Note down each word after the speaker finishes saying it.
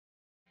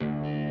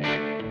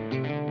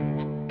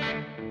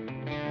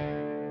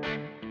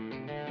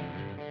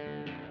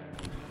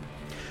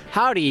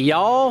Howdy,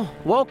 y'all.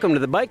 Welcome to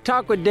the Bike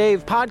Talk with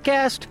Dave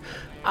podcast.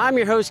 I'm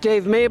your host,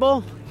 Dave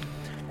Mabel,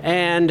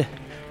 and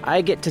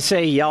I get to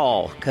say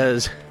y'all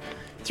because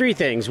three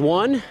things.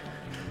 One,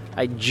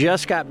 I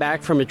just got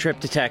back from a trip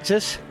to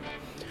Texas.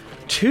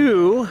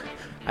 Two,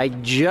 I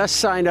just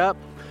signed up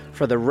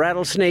for the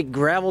Rattlesnake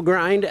Gravel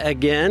Grind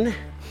again,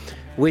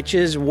 which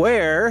is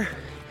where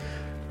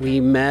we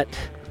met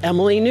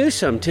Emily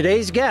Newsom,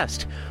 today's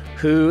guest,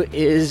 who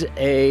is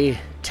a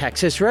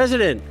Texas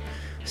resident.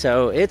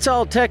 So it's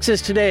all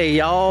Texas today,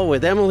 y'all,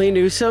 with Emily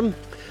Newsom.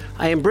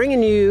 I am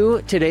bringing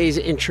you today's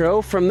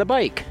intro from the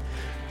bike.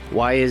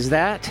 Why is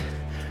that?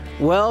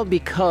 Well,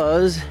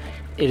 because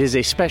it is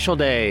a special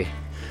day.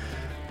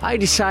 I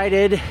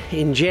decided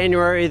in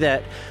January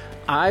that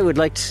I would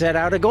like to set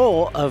out a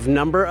goal of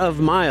number of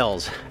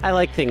miles. I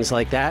like things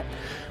like that.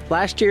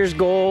 Last year's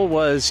goal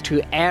was to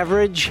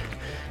average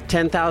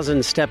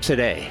 10,000 steps a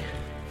day,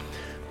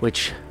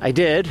 which I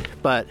did,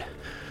 but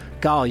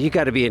golly, you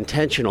got to be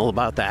intentional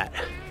about that.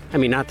 I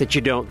mean, not that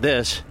you don't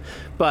this,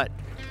 but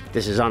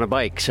this is on a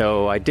bike,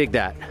 so I dig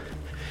that.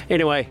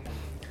 Anyway,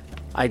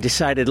 I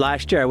decided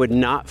last year I would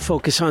not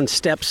focus on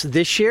steps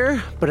this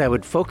year, but I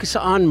would focus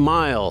on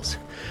miles.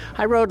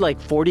 I rode like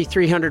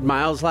 4,300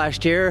 miles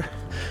last year,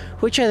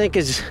 which I think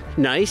is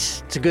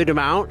nice. It's a good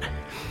amount.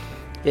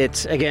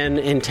 It's, again,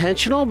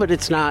 intentional, but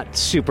it's not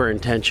super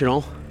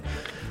intentional.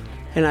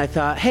 And I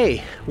thought,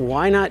 hey,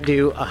 why not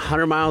do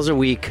 100 miles a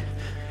week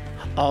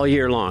all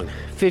year long?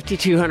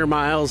 5,200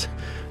 miles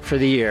for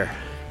the year.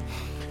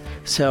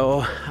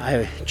 So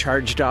I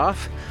charged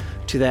off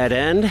to that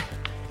end.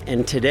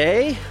 And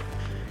today,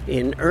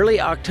 in early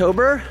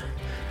October,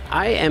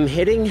 I am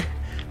hitting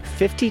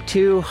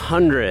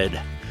 5,200.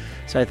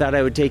 So I thought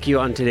I would take you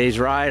on today's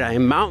ride. I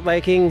am mountain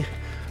biking.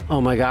 Oh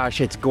my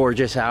gosh, it's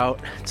gorgeous out.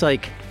 It's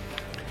like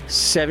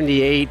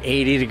 78,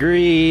 80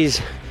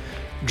 degrees,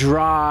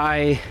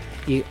 dry.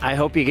 I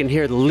hope you can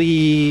hear the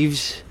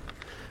leaves.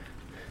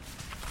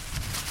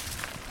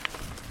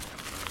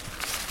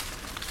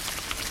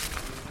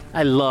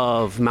 I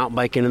love mountain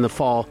biking in the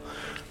fall,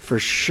 for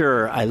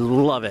sure. I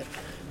love it.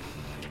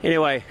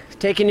 Anyway,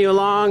 taking you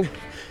along,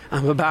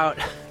 I'm about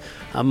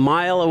a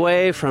mile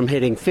away from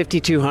hitting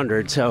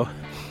 5,200, so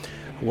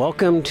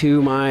welcome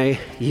to my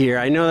year.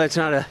 I know that's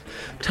not a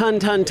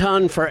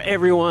ton for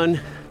everyone.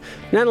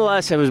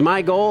 Nonetheless, it was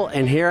my goal,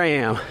 and here I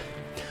am.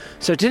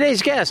 So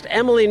today's guest,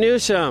 Emily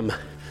Newsom,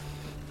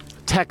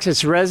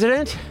 Texas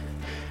resident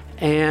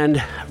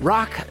and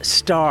rock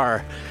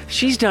star.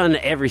 She's done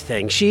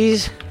everything.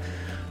 She's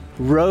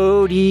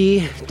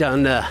roadie,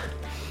 done the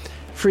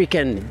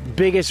freaking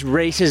biggest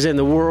races in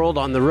the world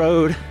on the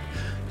road.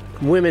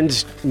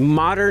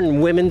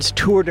 Modern women's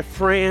Tour de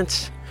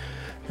France,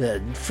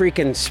 the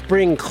freaking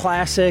spring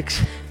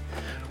classics,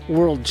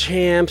 world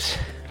champs,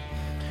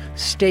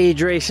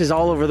 stage races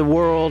all over the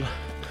world.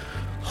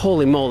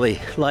 Holy moly,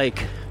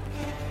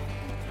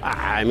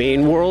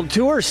 world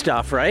tour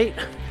stuff, right?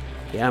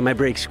 Yeah, my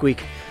brakes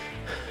squeak.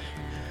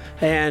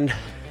 And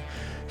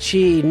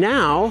she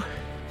now,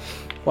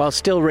 while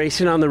still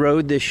racing on the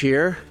road this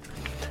year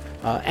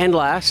and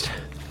last,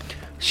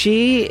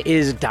 she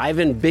is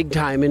diving big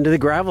time into the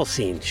gravel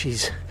scene.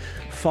 She's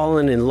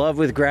fallen in love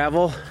with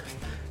gravel,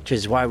 which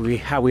is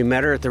how we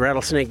met her at the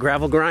Rattlesnake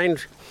Gravel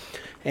Grind,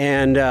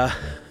 and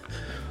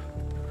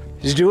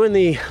is doing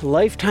the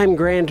Lifetime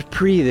Grand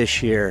Prix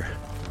this year.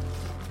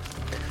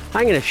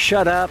 I'm going to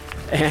shut up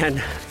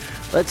and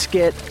let's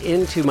get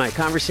into my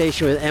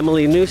conversation with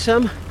Emily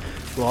Newsom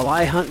while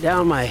I hunt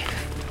down my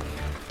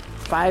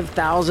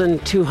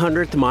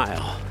 5,200th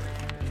mile.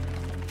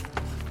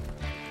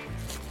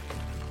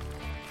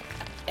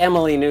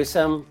 Emily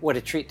Newsom, what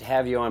a treat to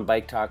have you on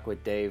Bike Talk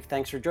with Dave.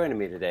 Thanks for joining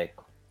me today.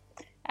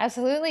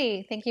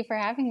 Absolutely. Thank you for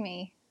having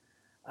me.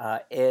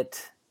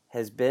 It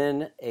has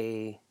been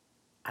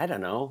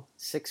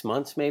 6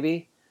 months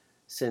maybe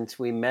since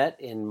we met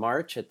in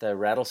March at the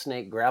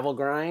Rattlesnake Gravel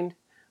Grind,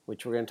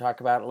 which we're going to talk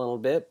about in a little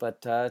bit,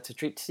 but it's a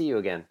treat to see you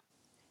again.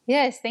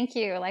 Yes, thank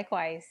you.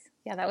 Likewise.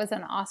 Yeah, that was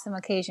an awesome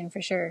occasion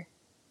for sure.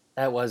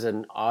 That was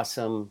an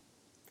awesome,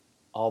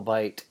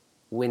 albeit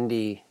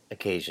windy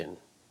occasion.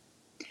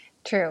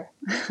 True.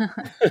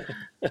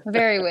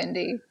 Very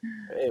windy.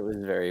 It was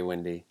very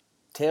windy.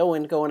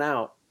 Tailwind going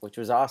out, which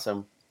was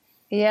awesome.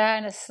 Yeah,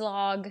 and a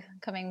slog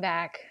coming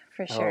back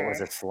for sure. Oh, it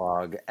was a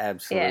slog.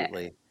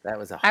 Absolutely. Yeah. That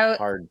was a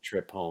hard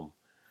trip home.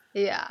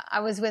 Yeah, I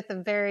was with a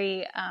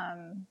very,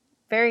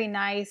 very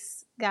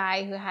nice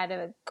guy who had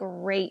a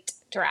great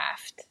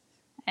draft.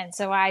 And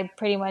so I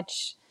pretty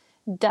much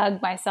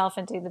dug myself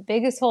into the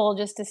biggest hole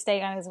just to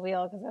stay on his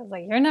wheel because I was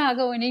like, you're not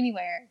going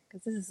anywhere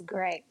because this is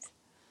great.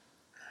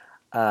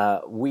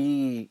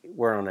 We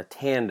were on a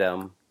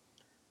tandem,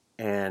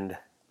 and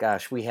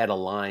gosh, we had a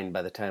line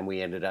by the time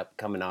we ended up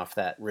coming off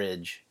that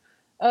ridge.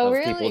 Oh,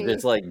 really? People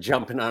just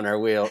jumping on our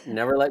wheel.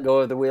 Never let go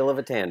of the wheel of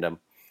a tandem,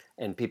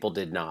 and people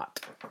did not.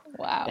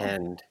 Wow.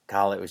 And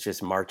it was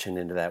just marching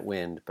into that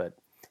wind, but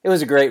it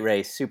was a great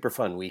race, super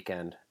fun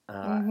weekend.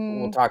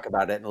 We'll talk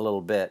about it in a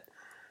little bit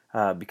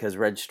because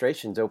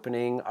registration's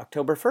opening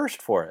October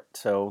 1st for it.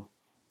 So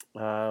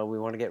we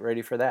want to get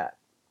ready for that.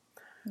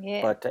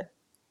 Yeah. But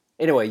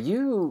anyway,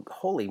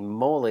 holy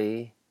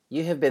moly,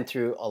 you have been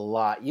through a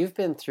lot. You've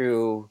been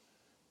through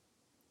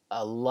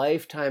a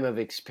lifetime of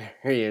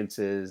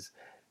experiences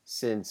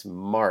since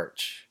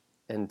March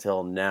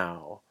until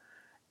now.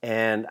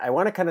 And I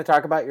want to kind of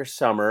talk about your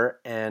summer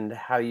and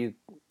how you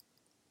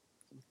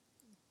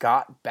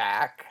got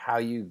back, how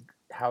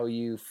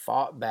you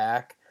fought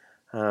back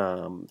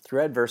through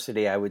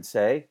adversity, I would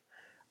say.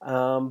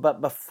 But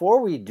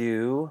before we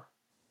do,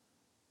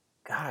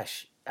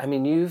 gosh, I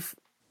mean,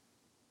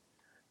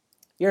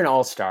 you're an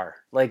all-star.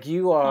 Like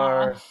you Aw.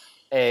 are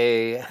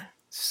a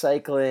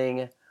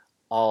cycling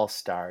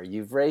all-star.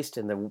 You've raced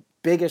in the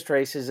biggest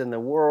races in the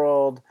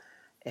world,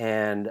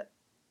 and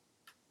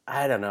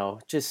I don't know,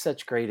 just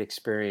such great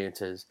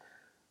experiences.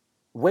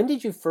 When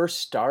did you first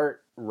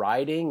start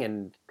riding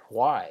and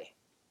why?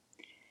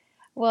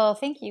 Well,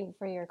 thank you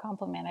for your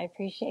compliment. I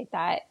appreciate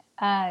that.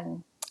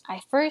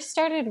 I first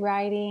started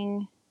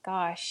riding,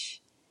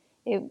 gosh,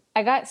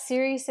 I got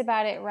serious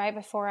about it right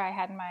before I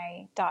had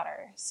my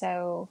daughter.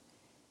 So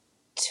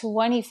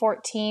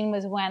 2014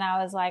 was when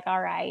I was like,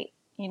 all right,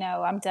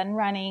 I'm done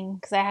running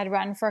because I had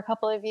run for a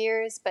couple of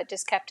years, but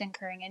just kept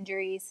incurring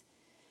injuries.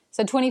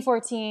 So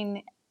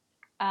 2014,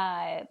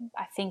 I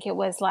think it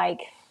was like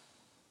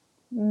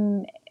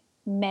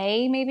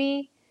May,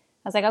 maybe.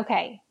 I was like,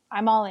 okay,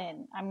 I'm all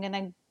in. I'm going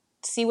to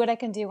see what I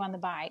can do on the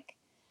bike.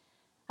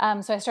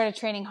 So I started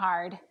training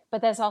hard,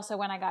 but that's also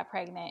when I got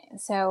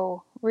pregnant.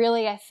 So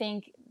really, I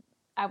think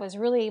I was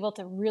really able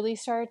to really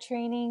start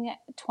training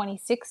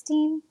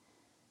 2016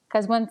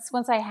 because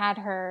once I had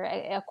her,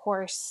 of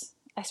course,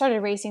 I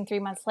started racing 3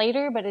 months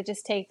later, but it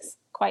just takes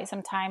quite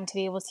some time to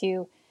be able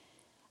to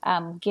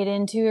get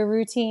into a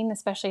routine,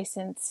 especially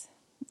since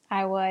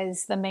I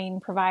was the main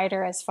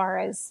provider as far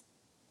as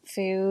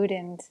food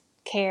and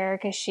care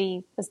because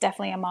she was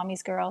definitely a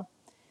mommy's girl.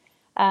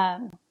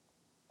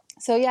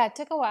 So yeah, it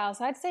took a while.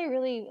 So I'd say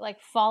really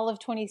like fall of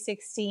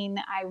 2016,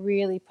 I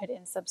really put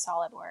in some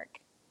solid work.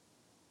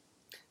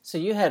 So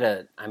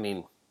I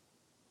mean,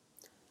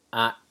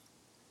 I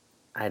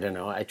I don't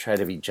know. I try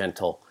to be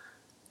gentle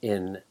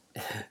in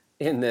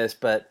in this,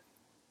 but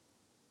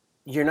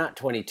you're not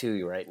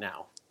 22 right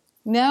now.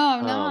 No, I'm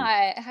Um,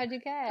 not. How'd you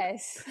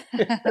guess?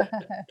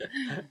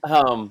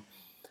 um,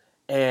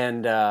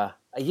 and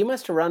you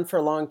must have run for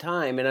a long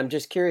time. And I'm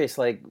just curious,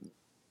 like,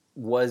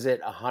 was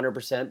it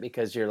 100%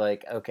 because you're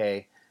like,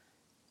 okay,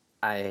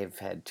 I've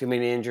had too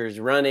many injuries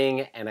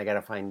running, and I got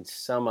to find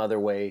some other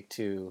way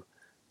to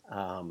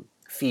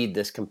feed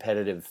this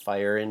competitive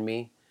fire in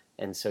me.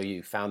 And so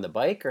you found the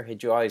bike, or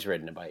had you always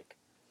ridden a bike?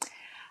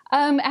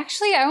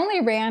 Actually, I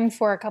only ran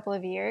for a couple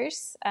of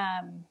years.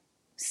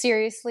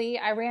 Seriously,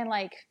 I ran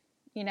like,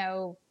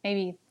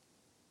 maybe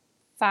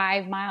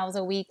 5 miles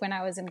a week when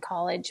I was in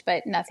college,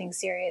 but nothing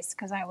serious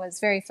because I was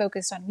very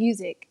focused on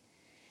music.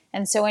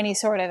 And so any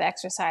sort of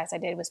exercise I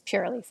did was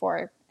purely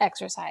for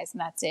exercise, and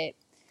that's it.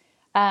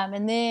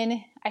 And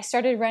then I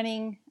started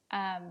running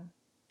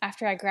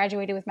after I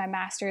graduated with my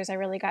master's. I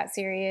really got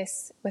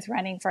serious with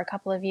running for a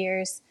couple of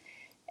years.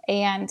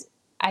 And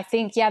I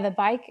think, yeah, the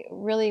bike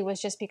really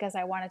was just because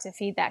I wanted to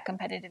feed that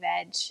competitive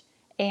edge.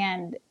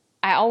 And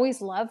I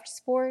always loved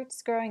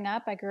sports growing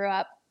up. I grew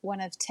up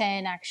one of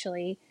 10,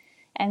 actually.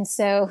 And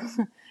so,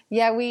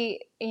 yeah,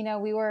 we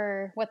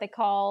were what they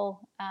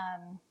call,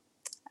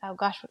 oh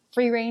gosh,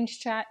 free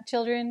range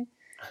children.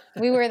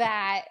 We were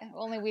that,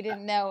 only we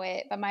didn't know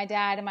it. But my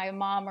dad and my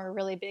mom are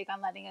really big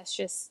on letting us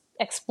just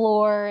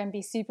explore and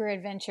be super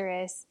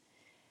adventurous.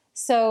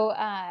 So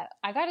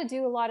I got to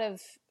do a lot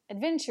of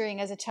adventuring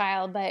as a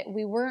child, but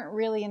we weren't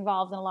really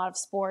involved in a lot of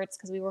sports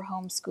because we were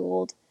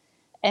homeschooled.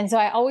 And so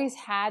I always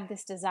had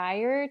this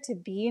desire to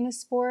be in a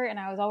sport, and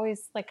I was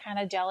always like kind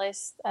of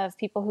jealous of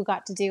people who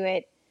got to do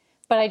it.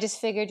 But I just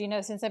figured,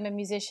 since I'm a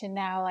musician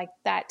now, like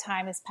that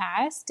time has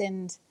passed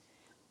and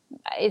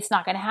it's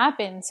not going to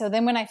happen. So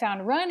then when I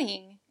found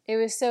running, it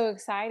was so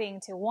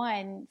exciting to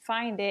one,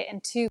 find it,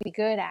 and two, be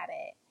good at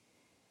it.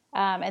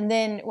 And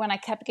then when I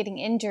kept getting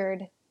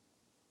injured,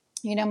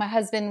 my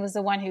husband was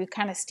the one who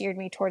kind of steered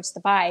me towards the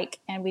bike,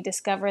 and we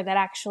discovered that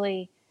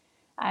actually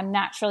I'm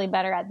naturally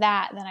better at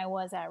that than I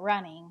was at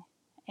running.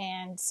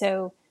 And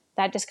so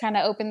that just kind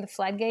of opened the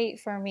floodgate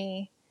for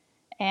me,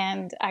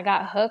 and I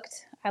got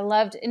hooked.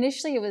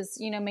 Initially it was,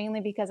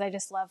 mainly because I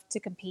just loved to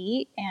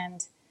compete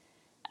and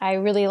I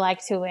really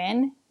liked to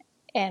win,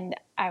 and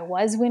I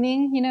was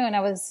winning, and I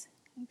was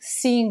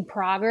seeing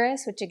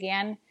progress, which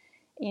again,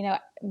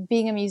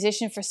 being a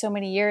musician for so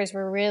many years,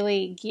 we're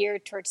really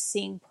geared towards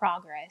seeing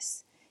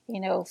progress,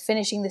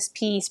 finishing this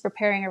piece,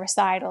 preparing a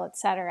recital,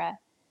 etc.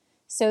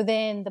 So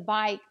then the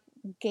bike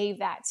gave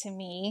that to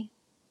me,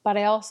 but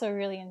I also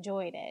really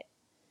enjoyed it.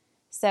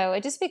 So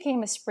it just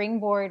became a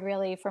springboard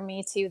really for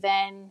me to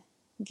then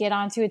get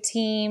onto a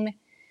team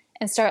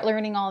and start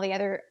learning all the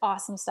other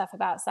awesome stuff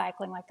about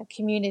cycling, like the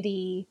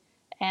community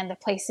and the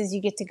places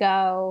you get to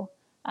go,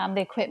 the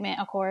equipment,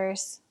 of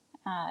course.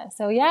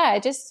 So yeah,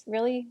 it just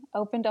really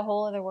opened a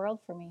whole other world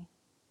for me.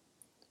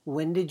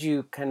 When did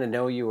you kind of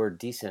know you were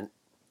decent?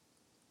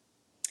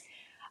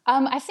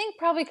 I think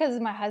probably because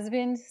of my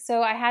husband.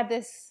 So I had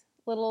this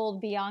little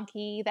old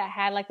Bianchi that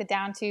had like the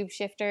down tube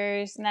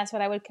shifters, and that's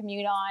what I would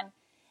commute on.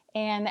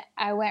 And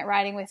I went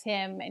riding with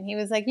him, and he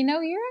was like,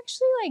 you're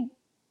actually like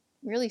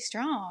really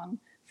strong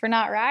for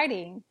not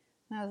riding.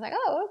 And I was like,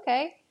 oh,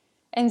 okay.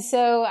 And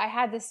so I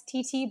had this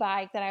TT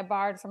bike that I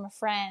borrowed from a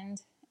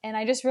friend, and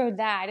I just rode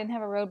that. I didn't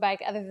have a road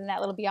bike other than that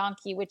little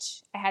Bianchi,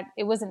 which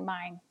it wasn't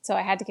mine, so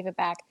I had to give it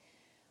back.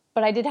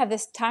 But I did have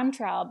this time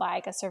trial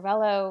bike, a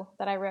Cervelo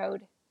that I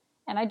rode,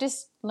 and I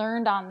just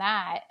learned on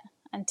that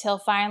until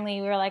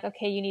finally we were like,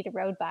 okay, you need a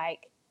road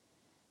bike.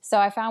 So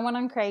I found one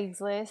on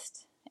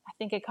Craigslist. I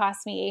think it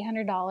cost me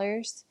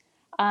 $800.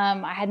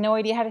 I had no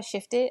idea how to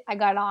shift it. I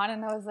got on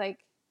and I was like,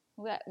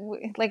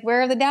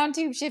 where are the down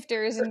tube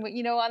shifters? And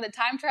on the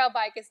time trial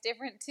bike, it's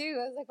different too.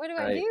 I was like, what do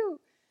I do?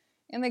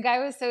 And the guy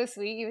was so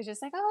sweet. He was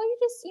just like, oh,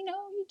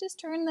 you just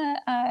turn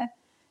the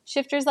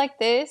shifters like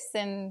this.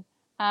 And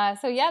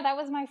so yeah, that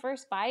was my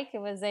first bike. It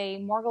was a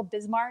Morgul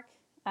Bismarck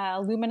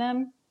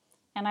aluminum,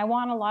 and I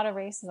won a lot of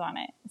races on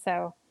it.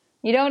 So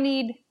you don't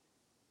need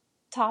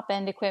top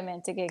end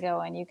equipment to get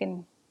going.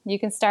 You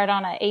can start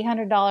on an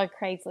 $800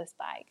 Craigslist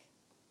bike.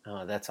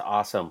 Oh, that's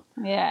awesome.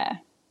 Yeah.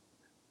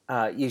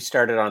 You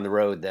started on the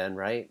road then,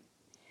 right?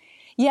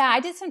 Yeah, I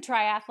did some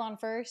triathlon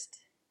first,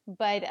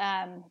 but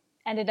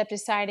ended up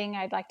deciding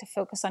I'd like to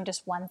focus on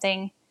just one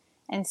thing.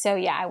 And so,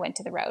 yeah, I went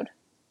to the road.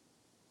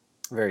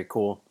 Very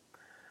cool.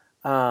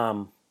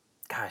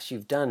 Gosh,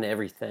 you've done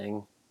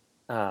everything.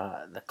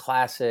 The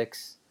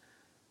classics,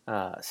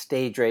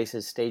 stage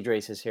races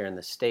here in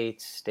the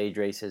States, stage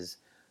races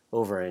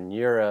over in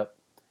Europe.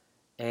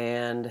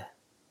 And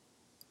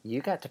you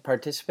got to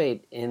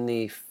participate in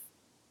the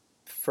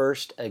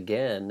first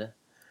again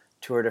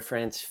Tour de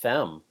France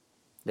Femme.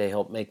 They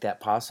helped make that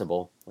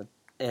possible.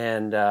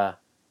 And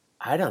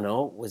I don't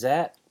know, was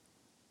that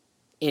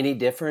any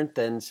different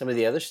than some of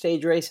the other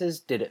stage races?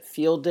 Did it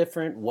feel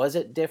different? Was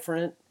it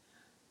different?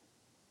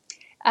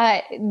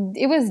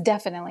 It was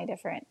definitely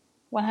different,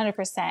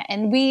 100%.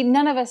 And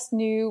none of us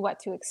knew what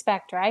to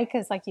expect, right?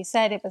 Because like you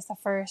said, it was the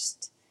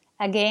first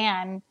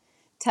again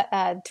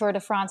Tour de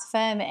France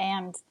Femme,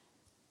 and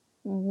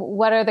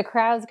what are the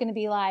crowds going to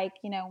be like?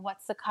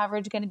 What's the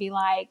coverage going to be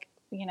like?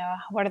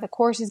 What are the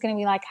courses going to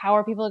be like? How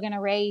are people going to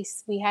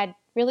race? We had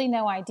really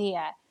no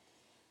idea.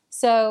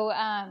 So,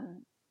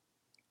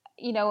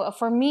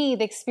 for me,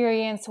 the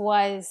experience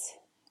was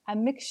a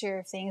mixture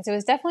of things. It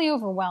was definitely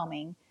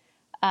overwhelming.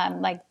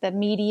 Like the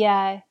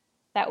media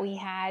that we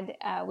had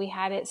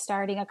it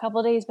starting a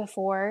couple of days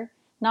before,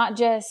 not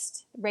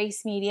just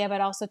race media, but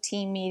also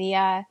team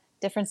media,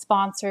 different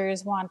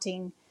sponsors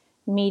wanting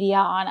media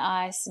on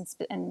us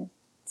and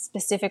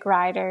specific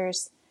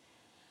riders.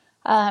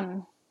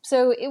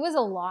 So it was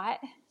a lot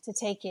to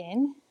take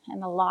in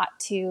and a lot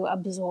to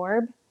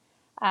absorb.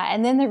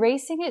 And then the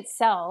racing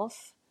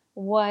itself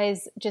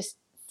was just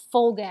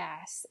full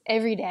gas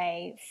every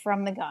day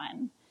from the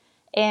gun.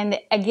 And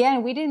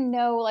again, we didn't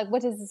know, like,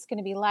 what is this going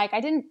to be like?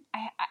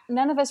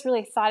 None of us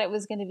really thought it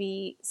was going to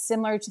be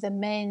similar to the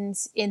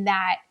men's in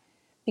that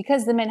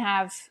because the men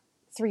have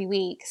 3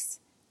 weeks,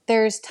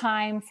 there's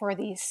time for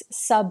these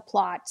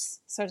subplots,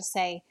 so to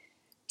say,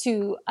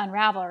 to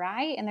unravel,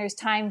 right? And there's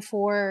time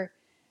for,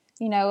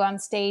 on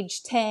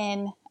stage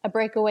 10, a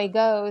breakaway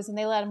goes and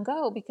they let them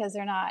go because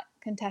they're not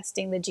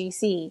contesting the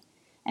GC.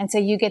 And so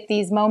you get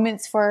these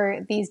moments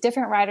for these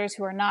different riders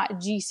who are not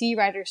GC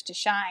riders to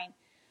shine.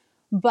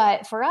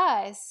 But for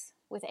us,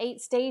 with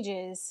 8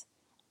 stages,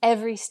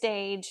 every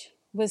stage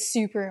was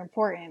super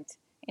important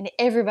and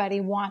everybody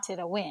wanted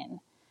a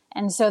win.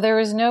 And so there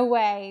was no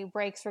way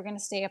breaks were going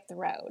to stay up the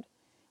road.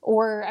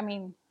 Or,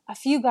 a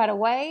few got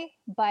away,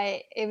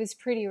 but it was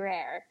pretty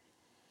rare.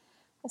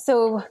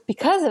 So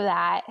because of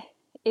that,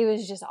 it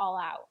was just all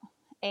out.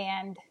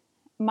 And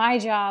my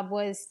job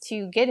was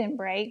to get in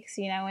breaks,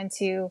 and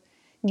to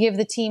give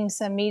the team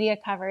some media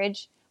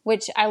coverage,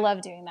 which I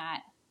love doing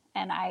that.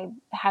 And I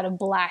had a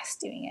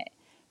blast doing it.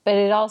 But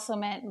it also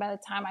meant by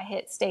the time I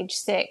hit stage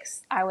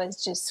 6, I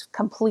was just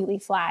completely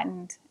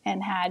flattened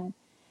and had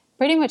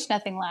pretty much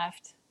nothing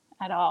left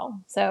at all.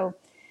 So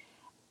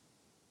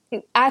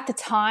at the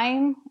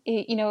time,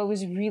 it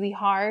was really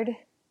hard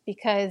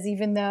because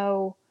even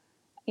though,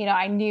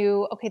 I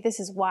knew, okay, this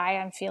is why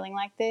I'm feeling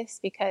like this,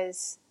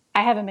 because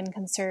I haven't been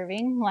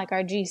conserving like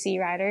our GC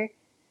rider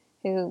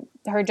who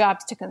her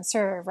job's to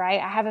conserve, right?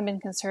 I haven't been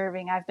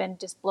conserving. I've been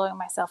just blowing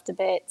myself to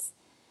bits.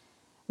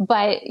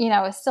 But,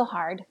 it's still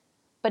hard.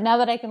 But now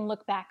that I can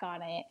look back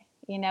on it,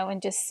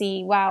 and just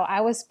see, wow,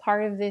 I was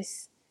part of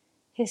this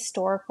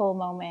historical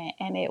moment,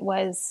 and it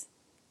was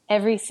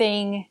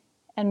everything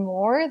and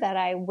more that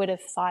I would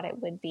have thought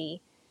it would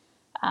be.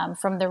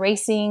 From the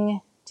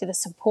racing to the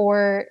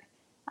support,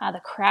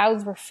 the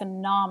crowds were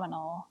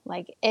phenomenal.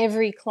 Like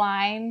every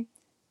climb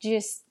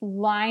just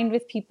lined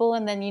with people.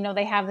 And then,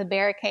 they have the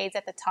barricades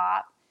at the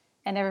top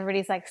and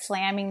everybody's like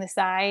slamming the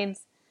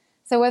sides.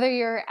 So whether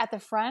you're at the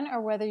front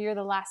or whether you're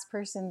the last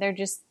person, they're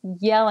just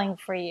yelling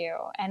for you.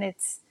 And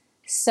it's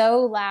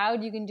so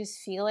loud, you can just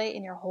feel it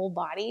in your whole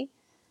body.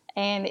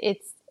 And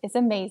it's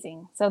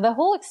amazing. So the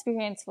whole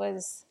experience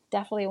was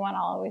definitely one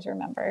I'll always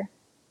remember.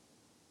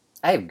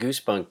 I have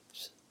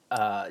goosebumps.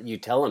 You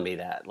telling me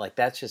that, like,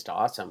 that's just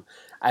awesome.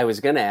 I was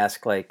going to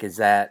ask, like, is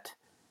that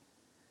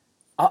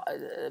uh,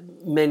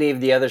 many of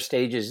the other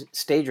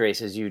stage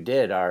races you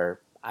did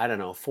are, I don't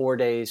know, 4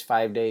 days,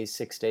 5 days,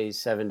 6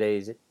 days, 7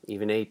 days,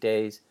 even 8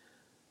 days.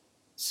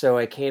 So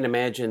I can't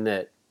imagine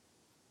that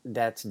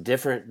that's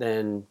different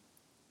than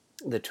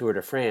the Tour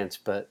de France,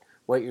 but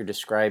what you're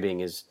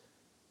describing is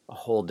a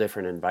whole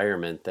different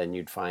environment than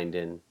you'd find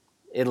in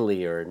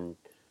Italy or in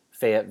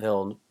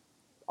Fayetteville,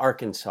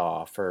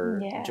 Arkansas for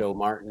Yeah. Joe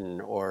Martin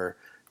or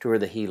Tour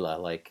de Gila.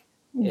 Like,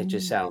 it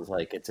just Mhm. sounds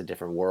like it's a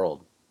different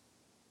world.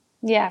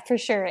 Yeah, for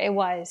sure it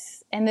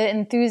was. And the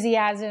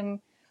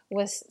enthusiasm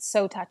was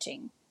so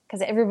touching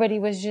because everybody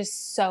was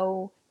just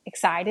so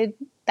excited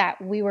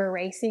that we were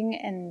racing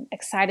and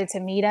excited to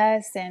meet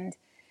us. And,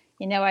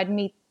 I'd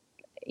meet,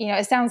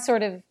 it sounds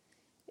sort of,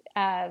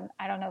 I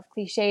don't know if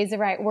cliche is the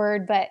right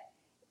word, but,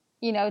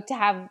 to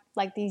have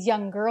like these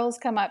young girls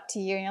come up to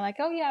you and you're like,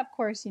 oh, yeah, of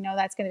course,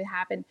 that's going to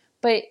happen.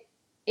 But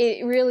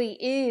it really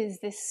is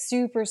this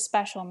super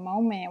special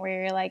moment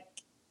where you're like,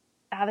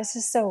 oh, this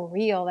is so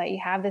real that you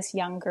have this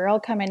young girl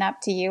coming up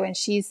to you and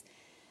she's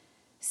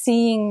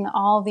seeing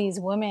all these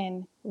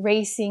women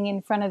racing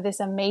in front of this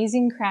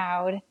amazing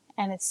crowd.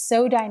 And it's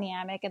so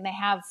dynamic and they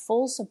have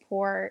full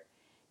support,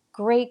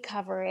 great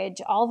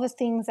coverage, all the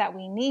things that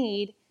we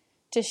need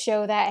to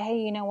show that, hey,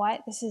 you know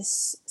what? This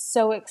is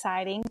so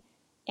exciting.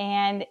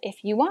 And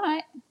if you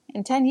want,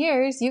 in 10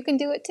 years, you can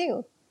do it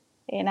too.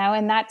 And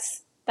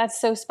that's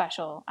so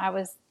special. I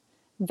was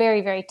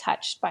very, very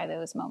touched by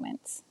those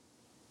moments.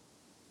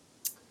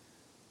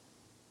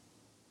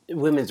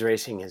 Women's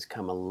racing has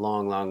come a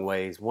long, long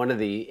ways. One of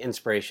the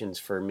inspirations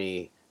for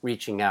me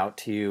reaching out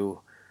to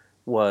you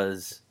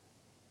was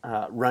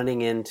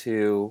running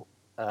into,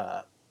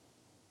 I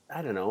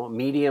don't know, a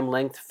medium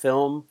length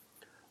film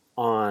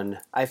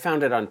I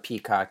found it on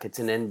Peacock. It's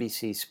an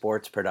NBC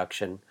sports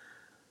production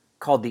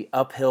called The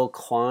Uphill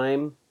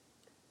Climb: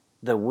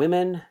 The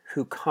Women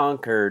Who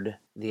Conquered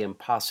the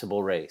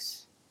Impossible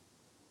Race.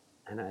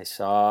 And I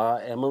saw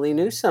Emily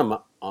Newsom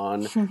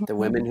on The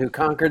Women Who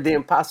Conquered the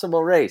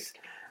Impossible Race,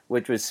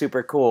 which was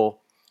super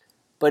cool.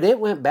 But it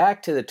went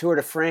back to the Tour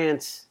de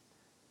France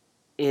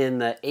in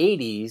the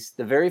 80s,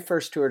 the very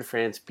first Tour de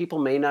France. People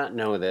may not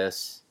know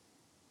this.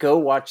 Go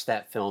watch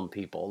that film,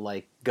 people.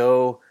 Like,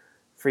 go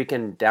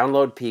freaking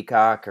download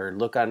Peacock or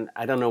look on,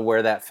 I don't know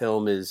where that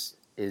film is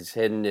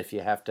hidden, if you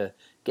have to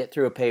get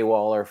through a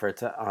paywall or if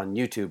it's on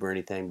YouTube or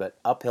anything, but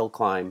Uphill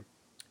Climb.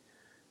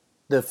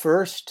 The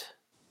first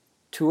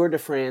Tour de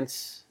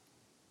France,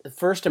 the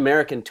first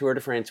American Tour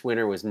de France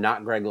winner was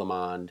not Greg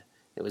LeMond.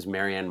 It was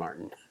Marianne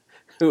Martin,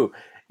 who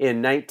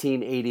in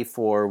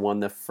 1984 won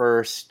the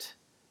first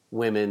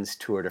women's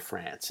Tour de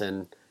France.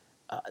 And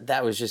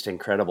that was just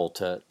incredible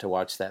to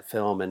watch that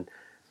film. And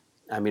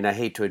I mean, I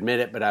hate to admit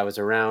it, but I was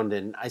around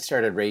and I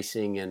started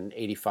racing in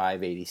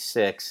 85,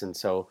 86. And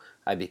so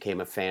I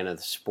became a fan of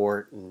the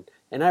sport.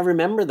 And I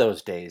remember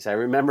those days. I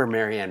remember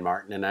Marianne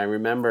Martin and I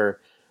remember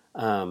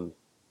um,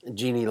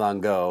 Jeannie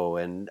Longo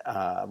and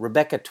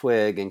Rebecca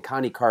Twigg and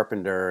Connie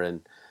Carpenter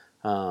and,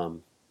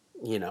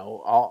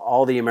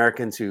 all the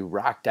Americans who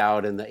rocked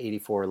out in the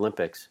 84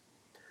 Olympics.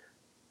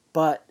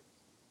 But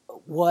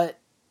what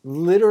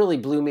literally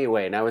blew me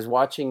away, and I was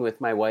watching with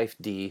my wife,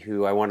 Dee,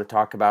 who I want to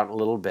talk about in a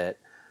little bit.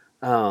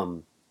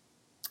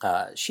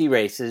 She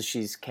races.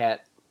 She's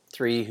Cat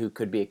 3, who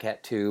could be a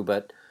Cat 2,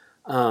 but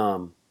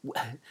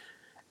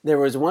there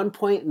was one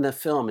point in the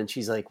film, and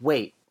she's like,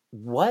 wait,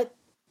 what?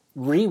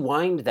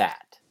 Rewind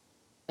that.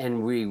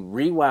 And we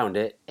rewound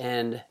it,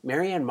 and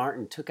Marianne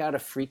Martin took out a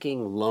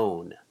freaking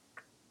loan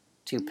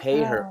to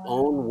pay her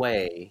own Oh,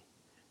 way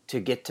to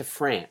get to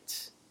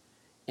France.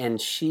 And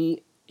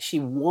she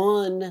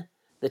won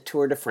the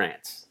Tour de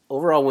France.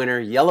 Overall winner,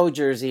 yellow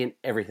jersey and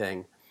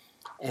everything,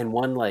 and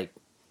won like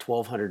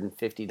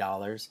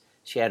 $1,250.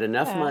 She had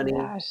enough oh money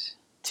gosh.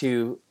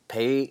 to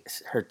pay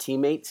her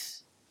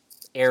teammates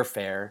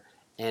airfare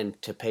and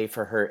to pay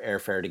for her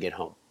airfare to get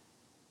home.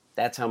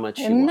 That's how much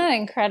she Isn't won. that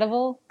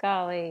incredible?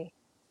 Golly.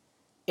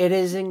 It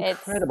is It's,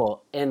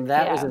 incredible. And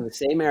that was yeah. in the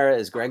same era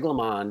as Greg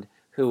LeMond,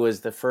 who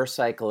was the first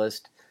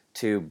cyclist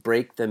to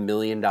break the $1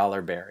 million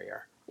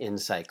barrier in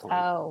cycling.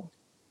 Oh,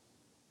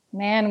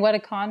 man, what a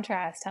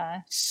contrast, huh?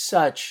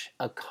 Such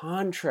a I don't know.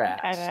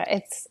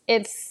 contrast.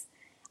 It's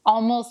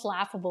almost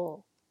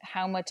laughable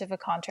how much of a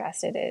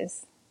contrast it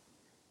is.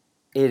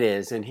 It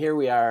is. And here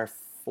we are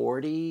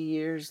 40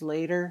 years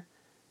later.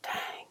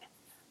 Dang,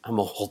 I'm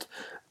old.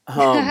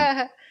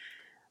 Um,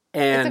 It's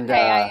and okay.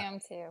 I am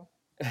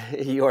too.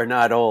 you are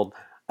not old.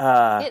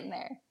 Uh, Getting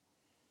there.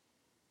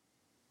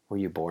 were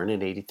you born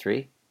in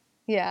 83?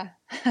 Yeah.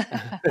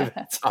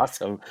 That's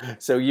awesome.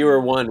 So you were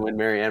one when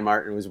Marianne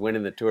Martin was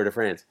winning the Tour de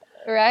France.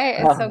 Right?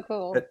 It's so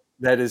cool.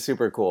 That is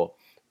super cool.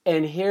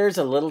 And here's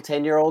a little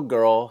 10-year-old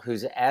girl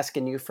who's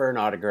asking you for an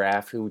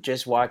autograph, who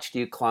just watched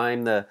you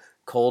climb the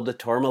Col de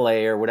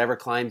Tourmalet or whatever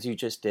climbs you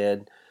just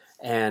did.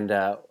 And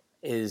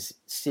is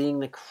seeing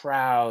the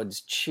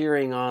crowds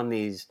cheering on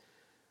these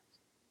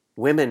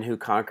women who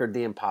conquered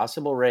the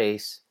impossible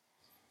race.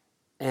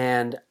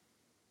 And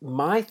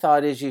my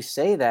thought as you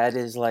say that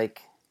is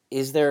like,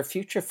 is there a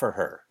future for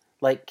her?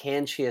 Like,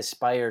 can she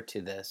aspire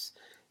to this?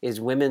 Is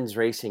women's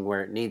racing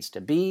where it needs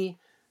to be?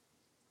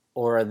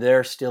 Or are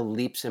there still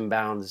leaps and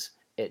bounds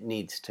it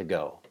needs to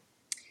go?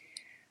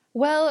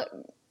 Well,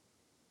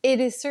 it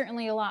is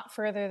certainly a lot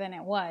further than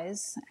it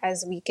was,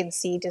 as we can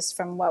see just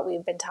from what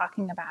we've been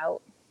talking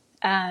about.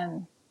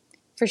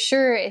 For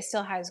sure, it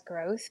still has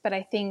growth, but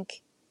I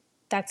think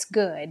that's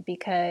good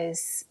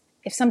because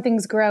if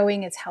something's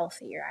growing, it's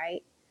healthy,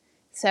 right?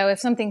 So if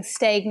something's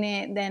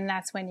stagnant, then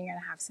that's when you're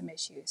going to have some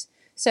issues.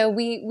 So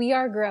we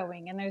are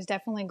growing, and there's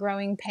definitely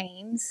growing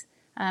pains,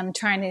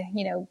 trying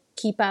to,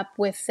 keep up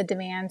with the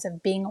demands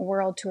of being a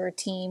world tour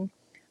team,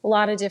 a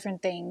lot of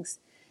different things,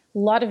 a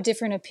lot of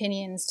different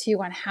opinions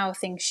too on how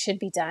things should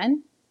be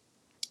done.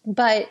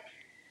 But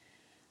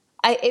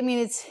I mean,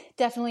 it's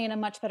definitely in a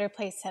much better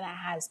place than it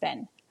has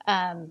been.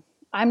 I'm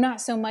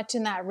not so much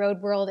in that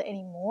road world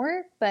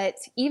anymore, but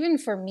even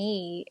for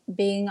me,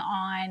 being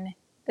on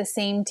the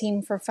same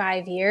team for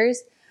 5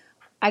 years,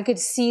 I could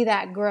see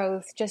that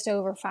growth just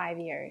over 5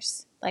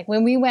 years. Like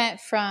when we went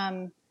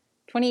from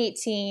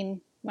 2018,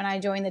 when I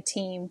joined the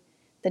team,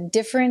 the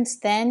difference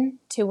then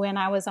to when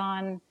I was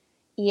on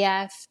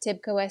EF,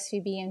 TIBCO,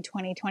 SVB in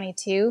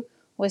 2022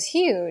 was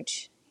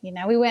huge.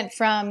 We went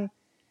from,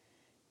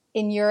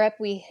 in Europe,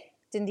 we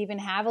didn't even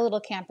have a little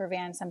camper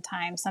van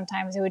sometimes.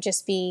 Sometimes it would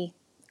just be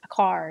a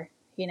car,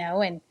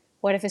 and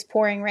what if it's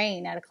pouring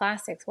rain at a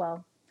classics?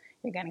 Well,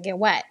 you're going to get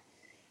wet.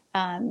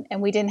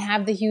 And we didn't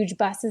have the huge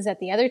buses that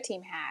the other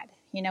team had.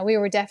 We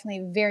were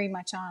definitely very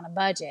much on a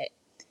budget.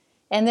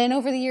 And then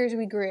over the years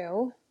we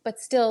grew, but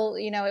still,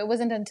 it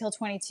wasn't until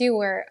 22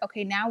 where,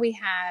 okay, now we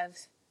have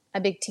a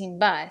big team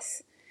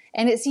bus.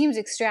 And it seems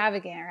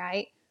extravagant,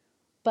 right?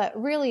 But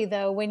really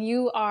though, when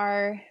you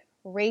are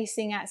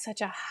racing at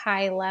such a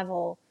high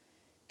level,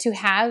 to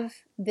have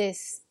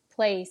this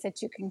place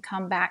that you can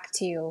come back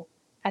to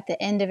at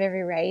the end of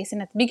every race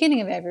and at the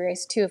beginning of every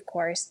race too, of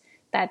course,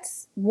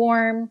 that's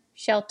warm,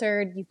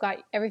 sheltered. You've got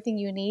everything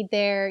you need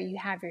there. You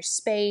have your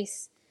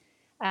space.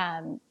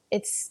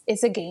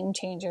 It's a game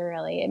changer,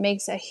 really. It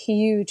makes a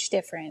huge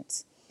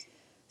difference.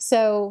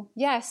 So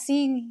yeah,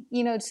 seeing,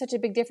 such a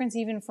big difference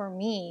even for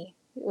me,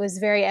 it was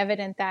very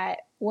evident that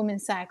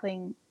women's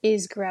cycling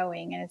is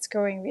growing and it's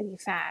growing really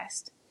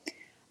fast.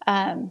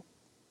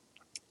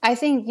 I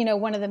think,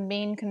 one of the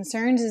main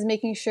concerns is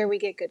making sure we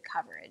get good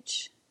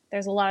coverage.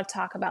 There's a lot of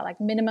talk about like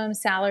minimum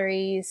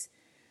salaries,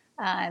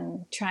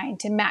 trying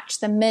to match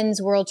the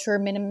men's world tour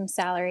minimum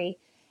salary.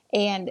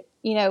 And,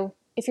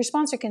 if your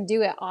sponsor can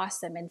do it,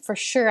 awesome. And for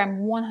sure,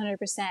 I'm 100%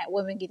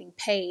 women getting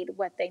paid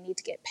what they need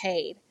to get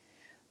paid.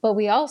 But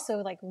we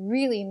also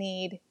really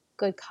need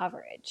good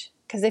coverage.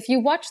 Because if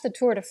you watch the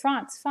Tour de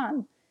France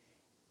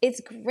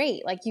it's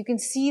great. Like you can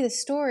see the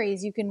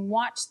stories, you can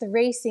watch the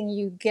racing,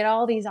 you get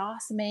all these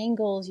awesome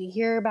angles, you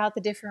hear about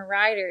the different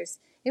riders.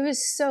 It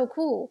was so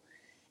cool.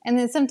 And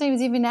then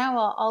sometimes even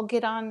now I'll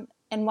get on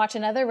and watch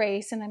another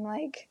race and I'm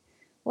like,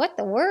 what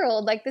the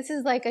world? Like this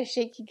is like a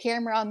shaky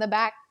camera on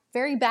the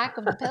very back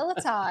of the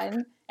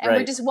peloton. And Right.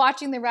 We're just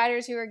watching the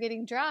riders who are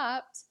getting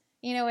dropped,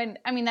 and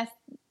I mean, that's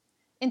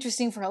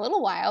interesting for a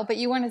little while, but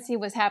you want to see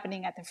what's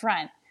happening at the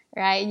front,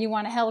 right? You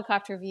want a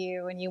helicopter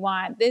view and you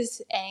want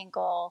this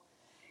angle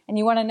and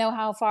you want to know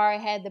how far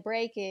ahead the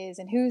break is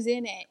and who's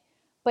in it.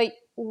 But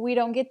we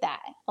don't get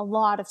that a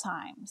lot of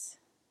times.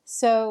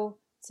 So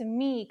to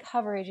me,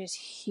 coverage is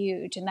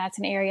huge, and that's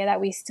an area that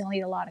we still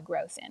need a lot of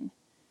growth in.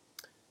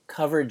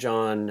 Coverage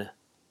on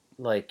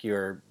like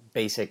your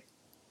basic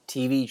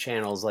TV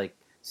channels like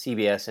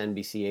CBS,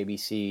 NBC,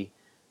 ABC,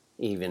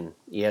 even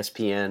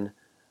ESPN,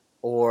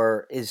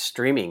 or is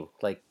streaming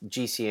like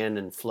GCN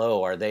and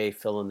Flow, are they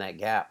filling that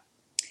gap?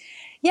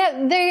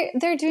 Yeah,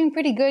 they're doing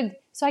pretty good.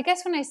 So I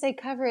guess when I say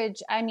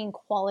coverage, I mean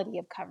quality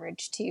of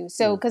coverage too.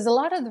 So because a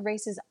lot of the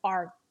races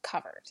are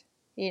covered,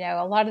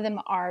 a lot of them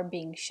are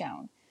being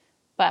shown.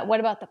 But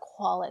what about the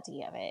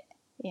quality of it?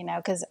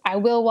 Because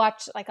I'll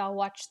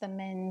watch the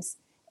men's.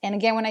 And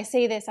again, when I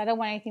say this, I don't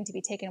want anything to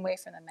be taken away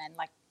from the men.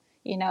 Like,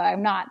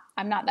 I'm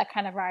not that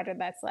kind of rider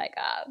that's like,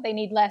 they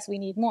need less, we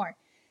need more.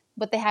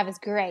 What they have is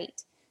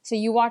great. So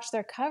you watch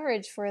their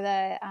coverage for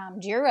the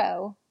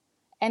Giro,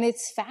 and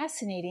it's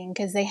fascinating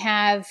because they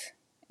have,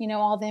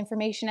 all the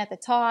information at the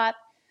top,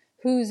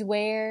 who's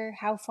where,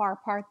 how far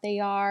apart they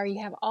are.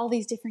 You have all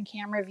these different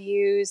camera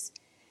views,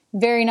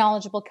 very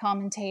knowledgeable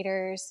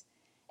commentators.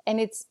 And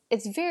it's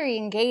very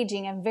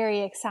engaging and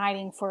very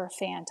exciting for a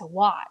fan to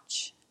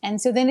watch. And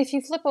so then if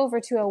you flip over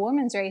to a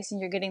women's race and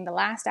you're getting the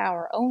last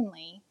hour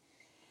only,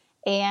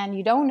 and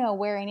you don't know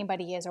where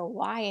anybody is or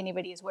why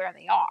anybody is where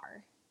they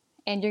are,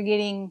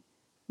 and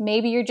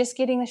maybe you're just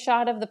getting the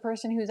shot of the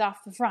person who's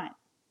off the front,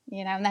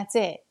 and that's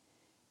it.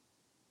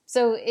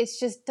 So it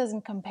just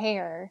doesn't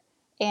compare,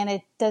 and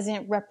it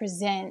doesn't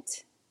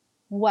represent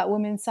what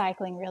women's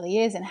cycling really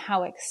is and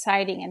how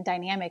exciting and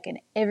dynamic and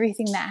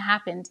everything that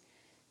happened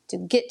to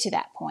get to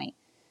that point.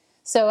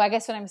 So I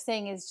guess what I'm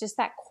saying is just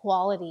that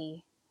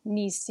quality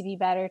needs to be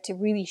better to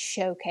really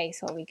showcase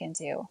what we can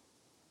do.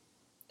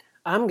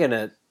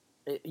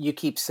 You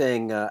keep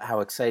saying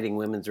how exciting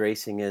women's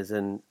racing is,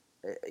 and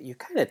you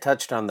kind of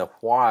touched on the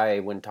why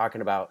when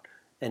talking about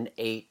an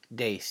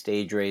 8-day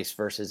stage race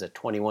versus a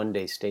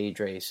 21-day stage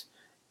race.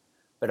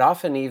 But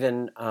often,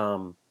 even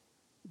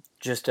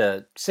just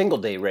a single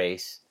day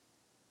race,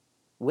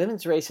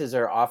 women's races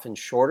are often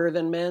shorter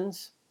than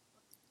men's,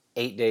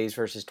 8 days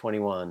versus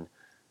 21,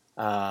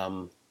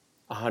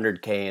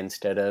 100K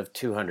instead of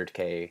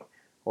 200K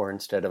or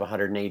instead of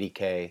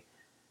 180K.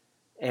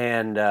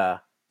 And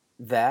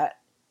that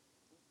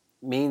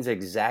means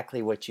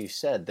exactly what you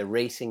said. The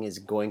racing is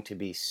going to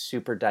be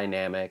super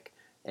dynamic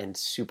and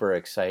super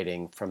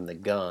exciting from the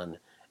gun.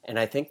 And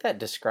I think that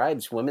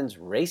describes women's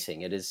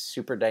racing. It is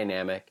super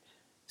dynamic,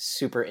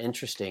 super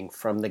interesting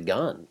from the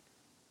gun.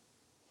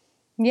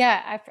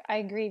 Yeah, I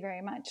agree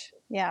very much.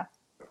 Yeah.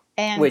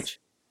 And Which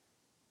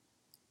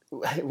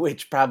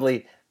which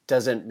probably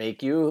doesn't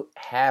make you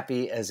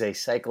happy as a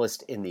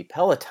cyclist in the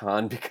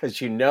peloton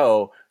because you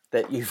know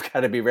that you've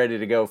got to be ready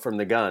to go from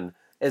the gun,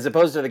 as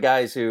opposed to the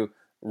guys who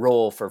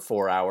roll for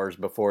 4 hours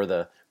before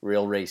the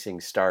real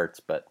racing starts.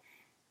 But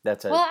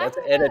well, I that's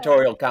an don't know.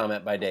 editorial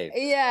comment by Dave.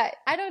 Yeah,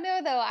 I don't know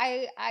though.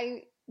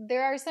 I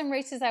there are some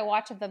races I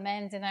watch of the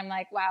men's and I'm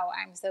like, wow,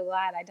 I'm so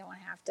glad I don't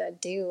have to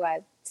do a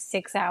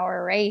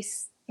 6-hour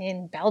race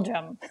in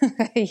Belgium.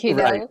 You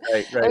Right, know,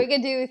 right, right. we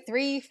could do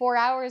 3-4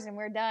 hours and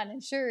we're done.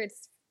 And sure,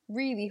 it's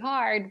really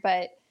hard,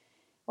 but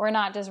we're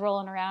not just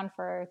rolling around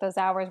for those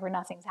hours where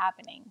nothing's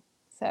happening.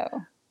 So,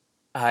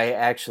 I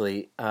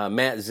actually,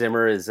 Matt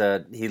Zimmer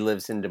he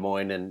lives in Des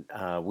Moines,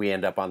 and we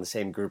end up on the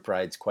same group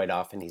rides quite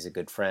often. He's a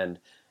good friend.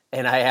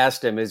 And I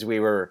asked him as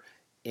we were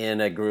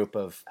in a group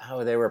of,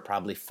 there were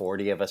probably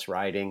 40 of us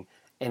riding,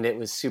 and it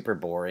was super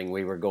boring.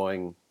 We were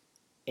going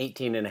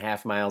 18 and a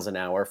half miles an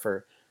hour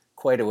for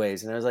quite a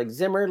ways. And I was like,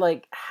 Zimmer,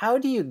 like, how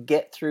do you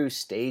get through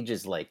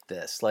stages like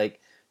this? Like,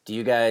 do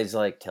you guys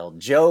like tell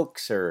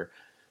jokes or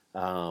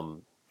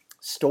um,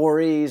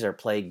 stories or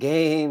play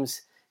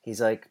games? He's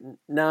like,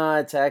 nah,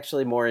 it's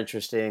actually more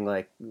interesting.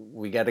 Like,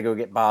 we got to go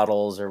get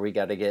bottles or we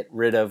got to get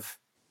rid of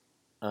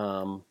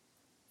um,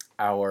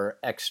 our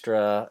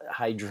extra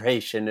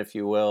hydration, if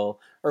you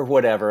will, or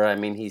whatever. I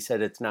mean, he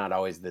said it's not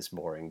always this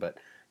boring, but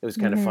it was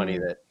kind of funny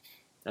mm-hmm.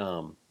 that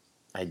um,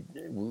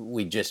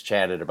 we just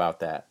chatted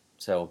about that.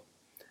 So,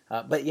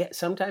 but yeah,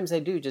 sometimes I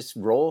do just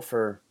roll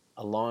for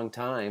a long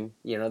time.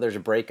 You know, there's a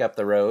break up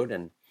the road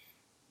and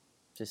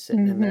just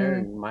sitting in there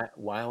Mm-hmm. and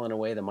whiling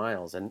away the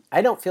miles. And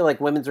I don't feel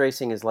like women's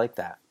racing is like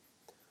that.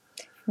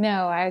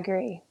 No, I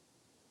agree.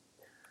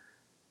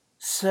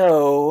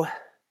 So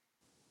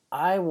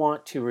I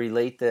want to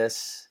relate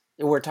this.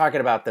 We're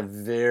talking about the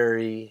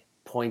very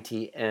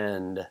pointy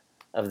end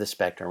of the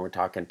spectrum. We're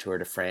talking Tour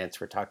de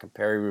France. We're talking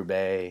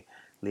Paris-Roubaix,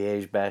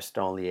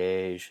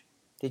 Liège-Bastogne-Liège.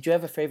 Did you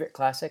have a favorite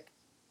classic?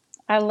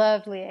 I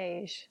love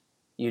Liège.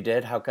 You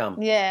did? How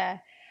come? Yeah.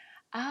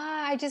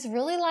 I just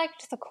really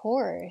liked the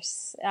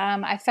course.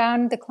 I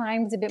found the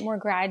climbs a bit more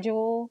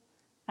gradual.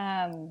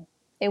 Um,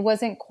 it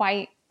wasn't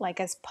quite like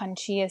as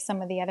punchy as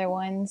some of the other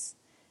ones.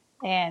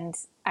 And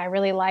I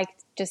really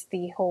liked just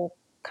the whole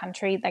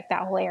country, like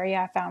that whole area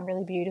I found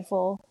really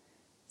beautiful.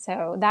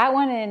 So that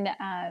one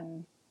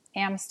in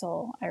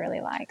Amstel, I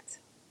really liked.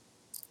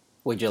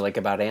 What'd you like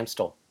about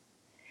Amstel?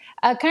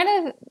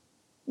 Kind of,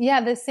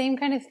 yeah, the same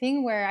kind of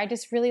thing where I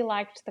just really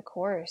liked the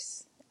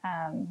course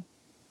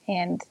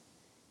and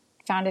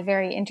found it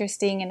very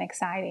interesting and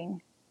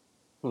exciting.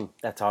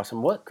 That's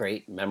awesome. What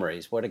great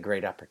memories. What a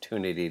great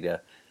opportunity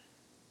to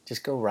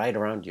just go ride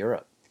around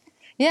Europe.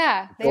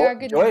 Yeah, they are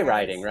good Joy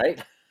riding, memories.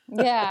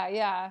 right? Yeah,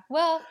 yeah.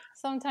 Well,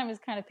 sometimes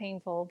it's kind of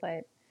painful,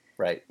 but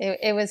Right,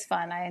 it was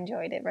fun. I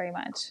enjoyed it very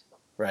much.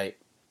 right.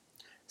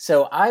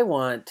 So I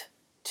want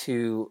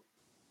to,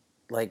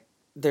 like,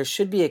 there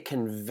should be a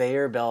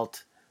conveyor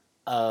belt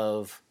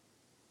of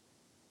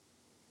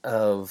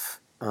of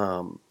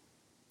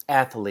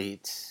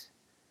athletes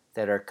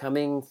that are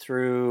coming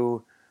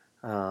through,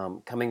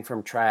 coming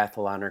from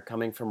triathlon or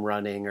coming from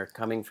running or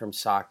coming from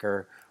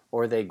soccer,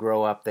 or they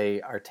grow up,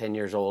 they are 10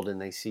 years old and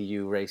they see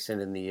you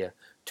racing in the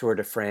Tour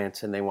de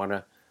France and they want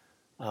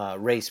to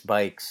race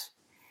bikes.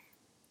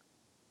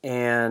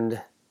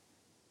 And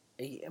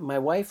my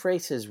wife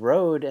races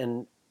road,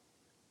 and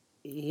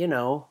you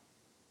know,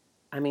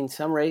 I mean,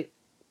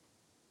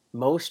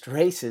 most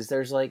races,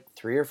 there's like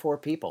 3 or 4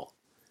 people,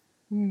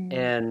 Hmm.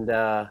 and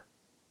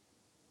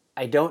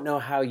I don't know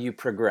how you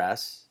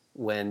progress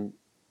when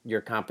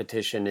your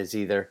competition is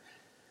either,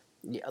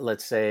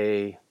 let's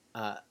say,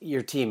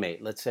 your teammate.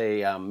 Let's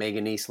say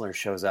Megan Eastler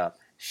shows up.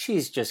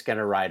 She's just going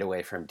to ride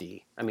away from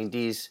D. I mean,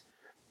 D's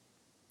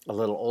a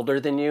little older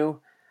than you,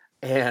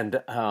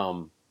 and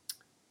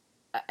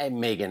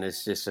Megan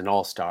is just an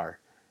all-star.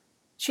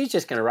 She's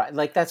just going to ride.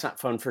 Like, that's not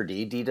fun for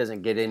D. D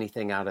doesn't get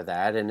anything out of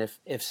that. And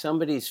if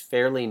somebody's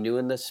fairly new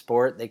in the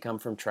sport, they come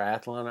from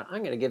triathlon, I'm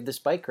going to give this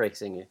bike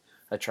racing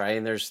a try.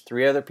 And there's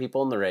 3 other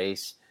people in the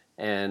race,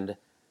 and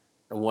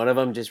one of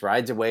them just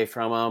rides away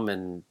from them,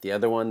 and the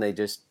other one, they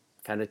just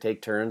kind of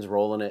take turns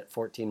rolling at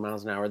 14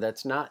 miles an hour.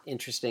 That's not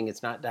interesting.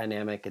 It's not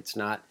dynamic. It's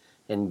not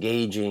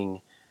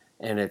engaging.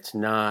 And it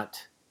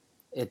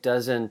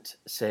doesn't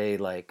say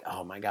like,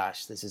 oh my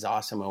gosh, this is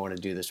awesome. I want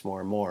to do this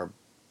more and more.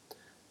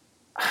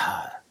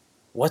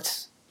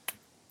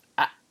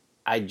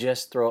 I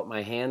just throw up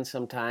my hands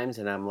sometimes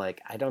and I'm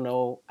like, I don't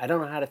know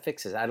how to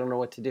fix this. I don't know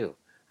what to do.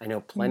 I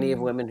know plenty of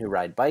women who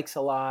ride bikes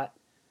a lot.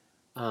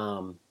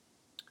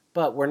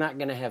 But we're not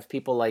going to have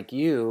people like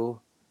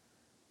you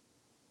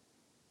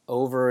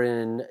over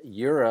in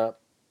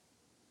Europe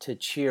to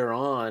cheer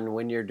on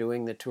when you're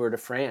doing the Tour de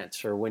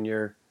France or when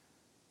you're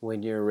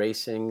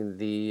racing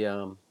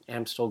the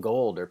Amstel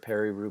Gold or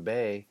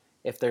Paris-Roubaix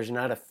if there's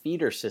not a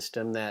feeder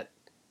system that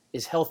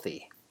is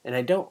healthy. And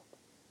I don't,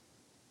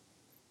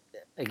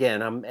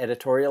 again, I'm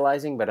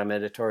editorializing, but I'm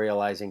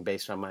editorializing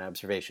based on my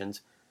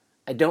observations.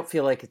 I don't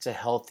feel like it's a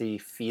healthy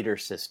feeder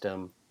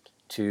system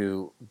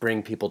to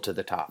bring people to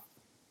the top.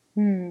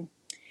 And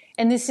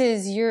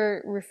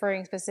you're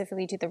referring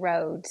specifically to the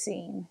road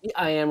scene.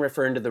 I am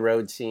referring to the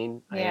road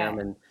scene. Yeah. I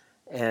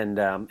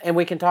am, and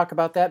we can talk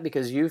about that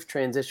because you've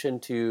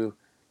transitioned to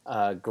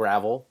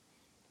gravel,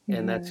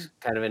 and that's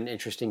kind of an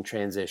interesting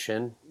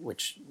transition,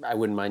 which I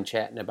wouldn't mind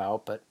chatting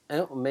about. But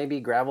maybe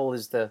gravel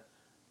is the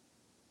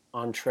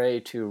entree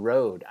to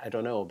road. I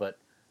don't know, but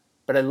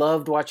I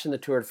loved watching the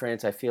Tour de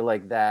France. I feel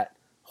like that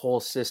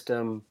whole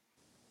system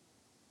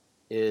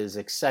is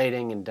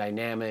exciting and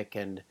dynamic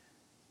and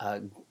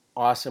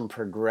awesome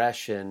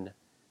progression.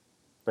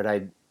 But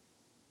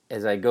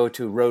as I go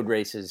to road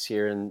races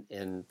here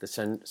in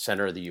the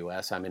center of the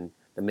U.S., I'm in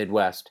the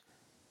Midwest,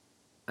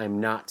 I'm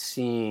not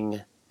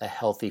seeing a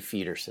healthy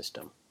feeder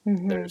system.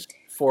 There's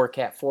 4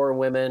 Cat 4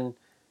 women,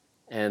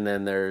 and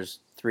then there's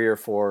 3 or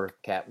 4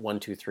 Cat 1,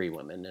 2, 3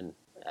 women, and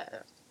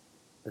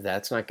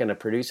that's not going to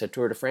produce a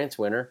Tour de France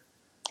winner.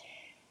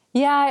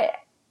 Yeah,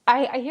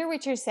 I hear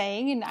what you're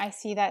saying, and I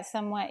see that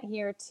somewhat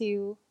here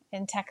too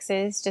in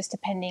Texas, just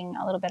depending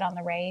a little bit on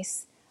the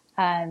race.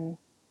 And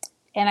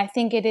I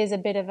think it is a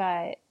bit of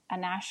a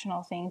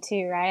national thing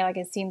too, right? Like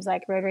it seems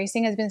like road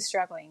racing has been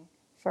struggling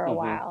for a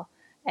while,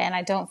 and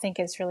I don't think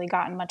it's really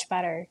gotten much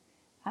better.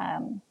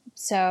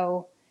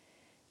 So,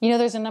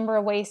 there's a number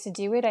of ways to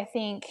do it. I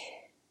think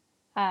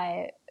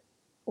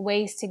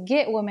ways to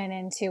get women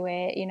into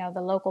it,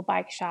 the local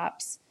bike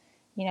shops,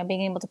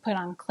 being able to put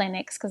on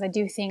clinics, because I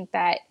do think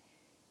that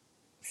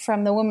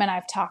from the women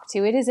I've talked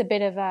to, it is a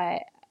bit of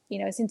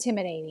it's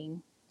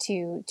intimidating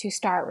to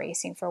start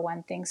racing for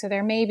one thing. So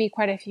there may be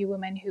quite a few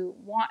women who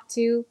want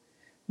to,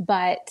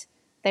 but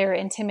they're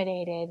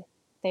intimidated.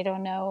 They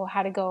don't know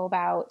how to go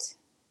about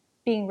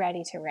being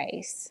ready to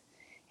race.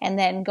 And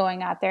then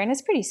going out there, and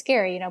it's pretty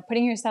scary,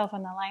 putting yourself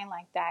on the line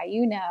like that,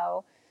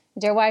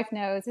 your wife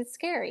knows it's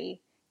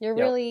scary. You're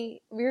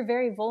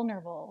very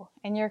vulnerable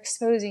and you're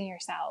exposing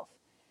yourself.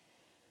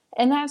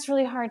 And that's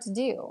really hard to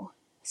do.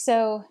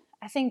 So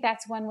I think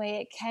that's one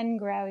way it can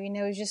grow,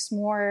 just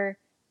more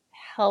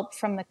help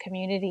from the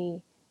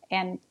community.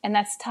 And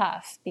that's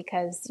tough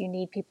because you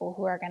need people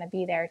who are going to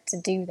be there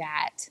to do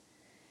that.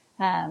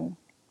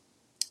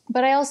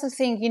 But I also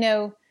think,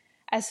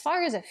 as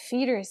far as a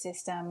feeder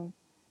system,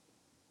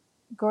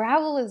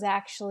 gravel is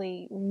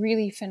actually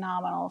really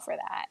phenomenal for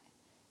that.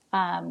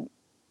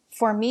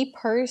 For me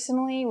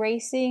personally,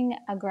 racing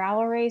a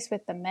gravel race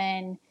with the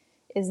men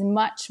is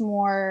much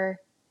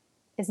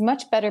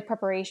better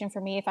preparation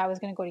for me if I was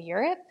going to go to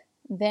Europe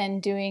than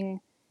doing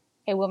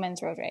a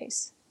women's road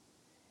race.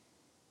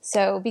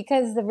 So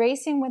because the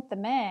racing with the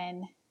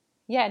men,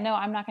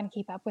 I'm not going to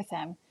keep up with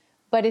them,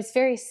 but it's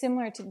very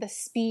similar to the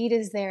speed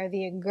is there,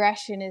 the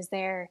aggression is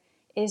there.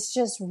 It's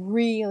just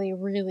really,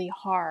 really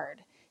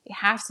hard. You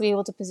have to be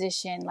able to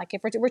position, like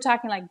if we're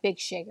talking like Big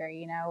Sugar,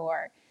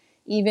 or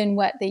even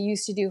what they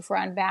used to do for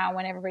Unbound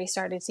when everybody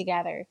started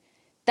together.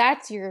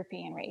 That's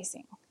European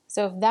racing.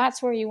 So if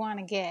that's where you want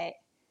to get,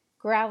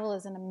 gravel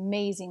is an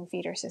amazing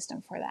feeder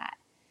system for that.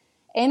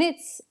 And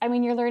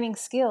you're learning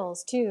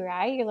skills too,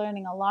 right? You're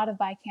learning a lot of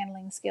bike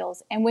handling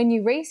skills. And when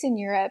you race in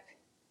Europe,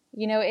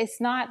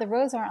 the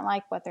roads aren't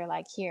like what they're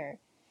like here.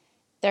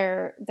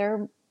 They're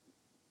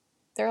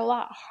a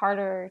lot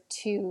harder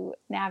to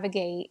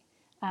navigate.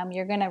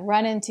 You're going to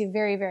run into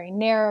very, very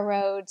narrow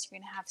roads. You're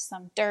going to have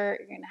some dirt.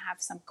 You're going to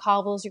have some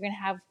cobbles. You're going to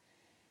have,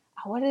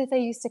 what did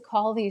they used to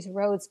call these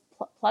roads?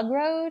 Plug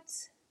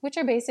roads, which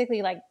are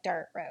basically like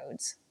dirt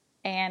roads.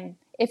 And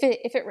if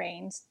it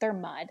rains, they're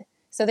mud.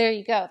 So there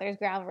you go. There's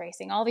gravel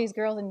racing. All these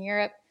girls in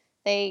Europe,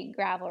 they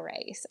gravel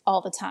race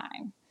all the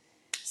time.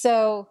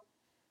 So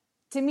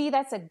to me,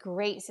 that's a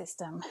great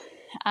system.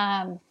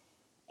 And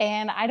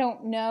I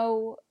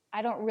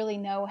don't really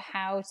know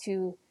how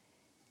to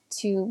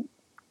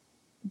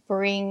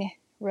bring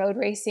road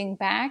racing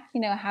back,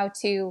 how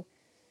to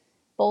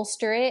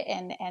bolster it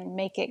and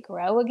make it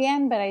grow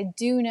again. But I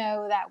do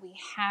know that we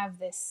have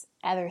this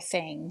other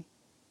thing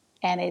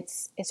and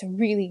it's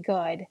really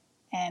good.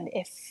 And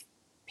if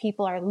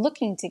people are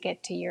looking to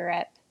get to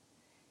Europe,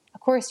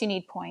 of course you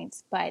need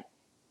points, but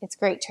it's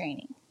great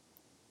training.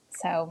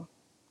 So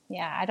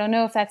yeah, I don't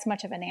know if that's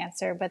much of an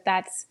answer, but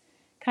that's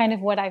kind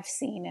of what I've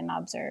seen and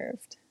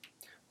observed.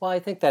 Well, I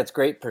think that's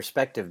great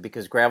perspective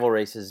because gravel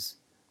races,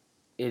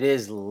 it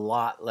is a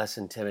lot less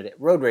intimidating.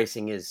 Road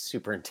racing is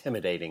super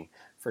intimidating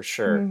for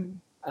sure.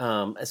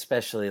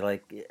 Especially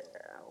like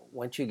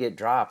once you get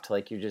dropped,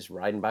 like you're just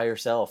riding by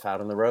yourself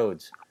out on the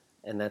roads,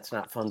 and that's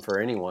not fun for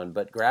anyone.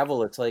 But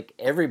gravel, it's like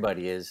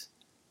everybody is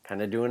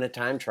kind of doing a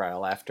time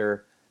trial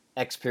after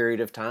X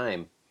period of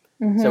time.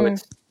 So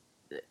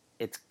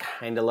it's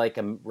kind of like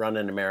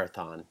running a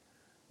marathon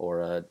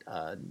or a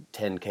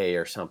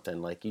 10K or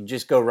something. Like you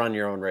just go run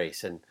your own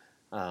race, and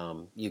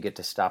you get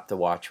to stop the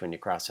watch when you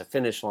cross a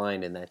finish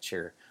line, and that's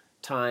your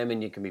time,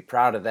 and you can be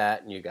proud of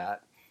that. And you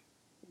got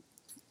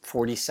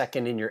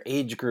 42nd in your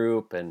age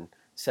group and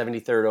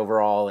 73rd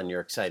overall, and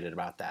you're excited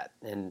about that.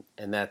 And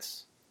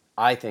that's,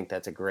 I think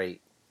that's a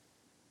great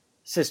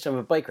system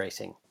of bike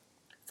racing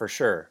for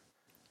sure.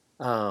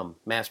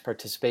 Mass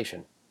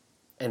participation.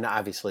 And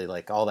obviously,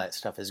 like all that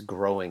stuff is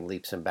growing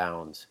leaps and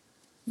bounds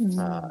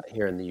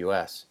here in the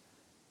U.S.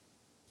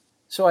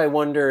 So I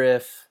wonder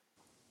if,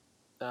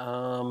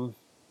 I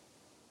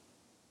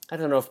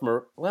don't know if,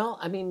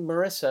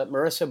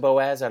 Marissa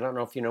Boaz, I don't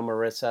know if you know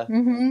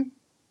Marissa.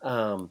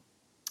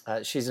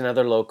 She's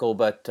another local,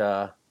 but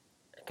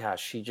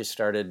gosh, she just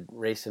started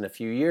racing a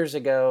few years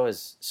ago,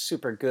 is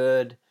super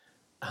good.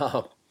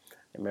 I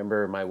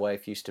remember my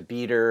wife used to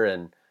beat her,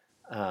 and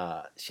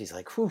she's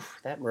like, whew,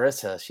 that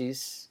Marissa,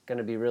 she's going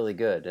to be really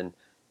good. And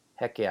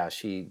heck yeah,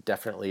 she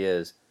definitely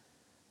is.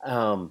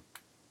 And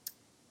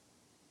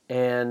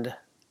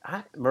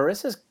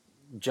Marissa's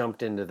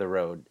jumped into the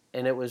road,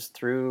 and it was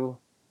through,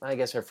 I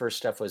guess her first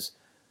stuff was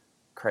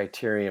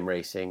criterium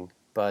racing,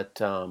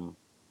 but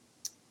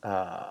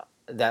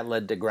that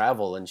led to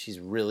gravel, and she's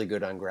really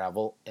good on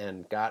gravel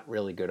and got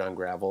really good on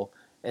gravel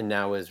and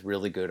now is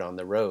really good on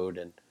the road.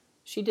 And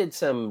she did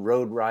some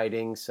road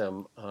riding,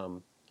 some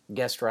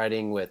guest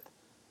riding with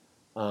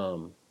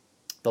the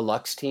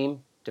Lux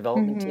team,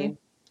 development team,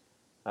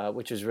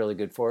 which was really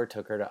good for her.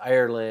 Took her to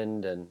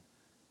Ireland and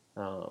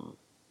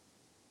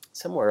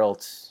somewhere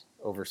else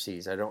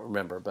overseas. I don't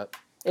remember. But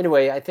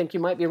anyway, I think you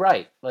might be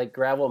right. Like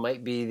gravel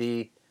might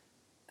be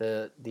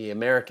the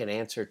American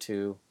answer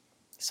to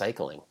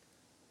cycling.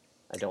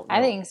 I don't know.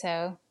 I think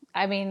so.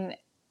 I mean,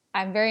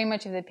 I'm very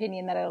much of the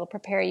opinion that it'll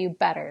prepare you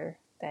better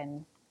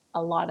than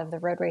a lot of the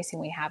road racing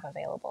we have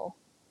available.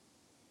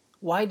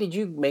 Why did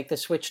you make the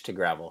switch to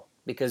gravel?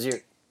 Because you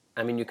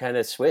kind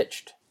of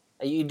switched.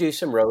 You do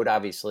some road,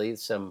 obviously,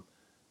 some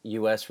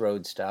U.S.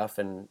 road stuff,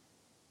 and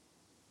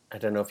I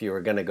don't know if you were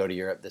going to go to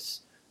Europe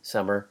this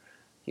summer.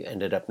 You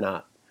ended up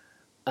not,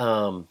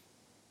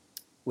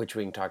 which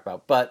we can talk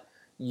about. But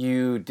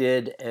you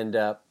did end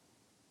up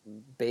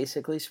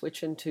basically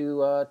switching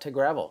to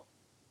gravel.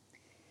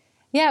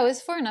 Yeah, it was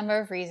for a number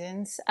of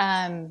reasons.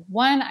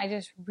 One, I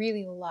just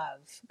really love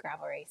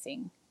gravel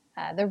racing.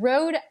 The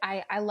road,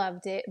 I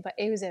loved it, but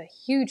it was a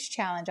huge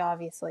challenge,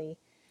 obviously.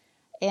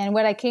 And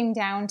what I came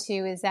down to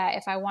is that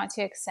if I want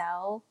to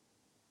excel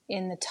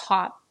in the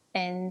top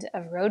end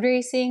of road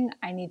racing,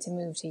 I need to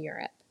move to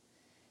Europe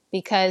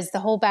because the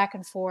whole back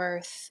and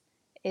forth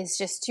is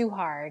just too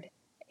hard.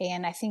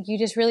 And I think you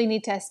just really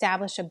need to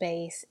establish a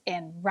base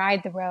and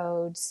ride the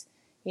roads.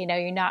 You know,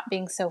 you're not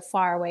being so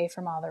far away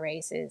from all the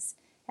races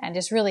and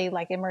just really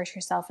like immerse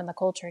yourself in the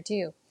culture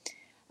too.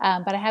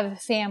 But I have a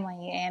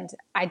family, and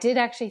I did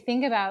actually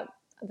think about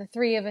the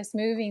three of us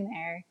moving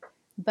there.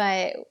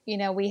 But, you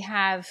know, we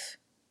have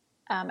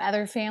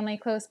other family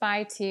close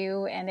by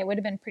too, and it would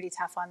have been pretty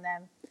tough on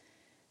them.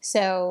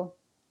 So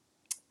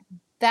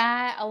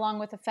that, along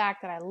with the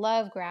fact that I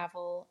love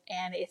gravel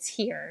and it's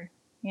here,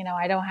 you know,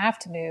 I don't have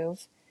to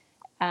move,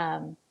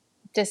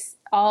 just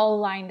all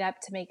lined up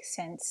to make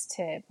sense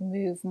to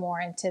move more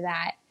into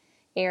that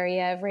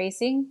area of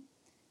racing.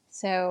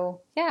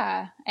 So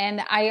yeah,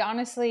 and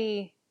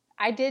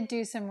I did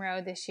do some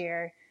road this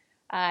year.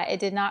 It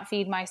did not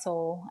feed my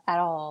soul at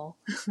all.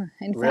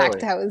 In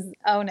fact, Really?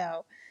 oh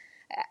no.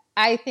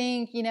 I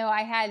think, you know,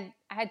 I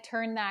had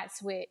turned that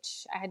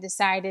switch. I had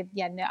decided,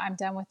 yeah, no, I'm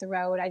done with the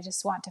road. I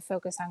just want to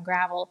focus on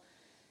gravel.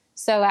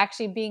 So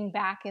actually being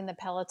back in the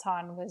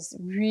peloton was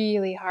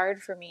really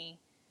hard for me.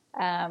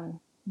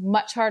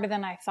 Much harder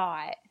than I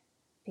thought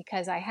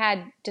because I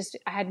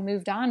had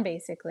moved on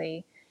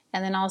basically.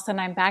 And then all of a sudden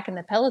I'm back in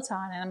the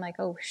peloton and I'm like,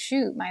 oh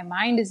shoot, my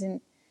mind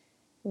isn't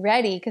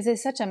ready because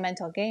it's such a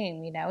mental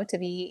game, you know, to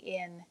be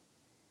in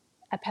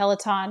a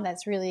peloton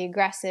that's really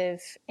aggressive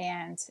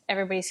and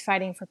everybody's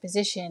fighting for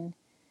position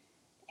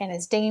and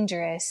it's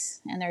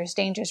dangerous and there's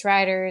dangerous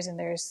riders and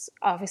there's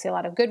obviously a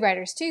lot of good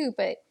riders too,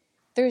 but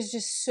there's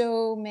just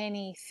so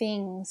many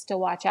things to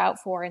watch out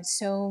for and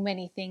so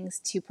many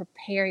things to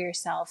prepare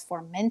yourself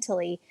for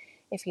mentally.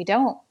 If you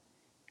don't,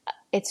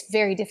 it's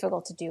very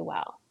difficult to do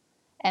well.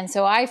 And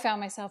so I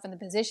found myself in the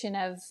position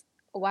of,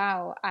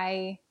 wow,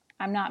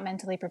 I'm not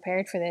mentally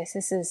prepared for this.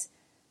 This is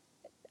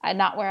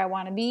not where I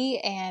want to be.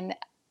 And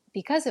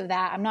because of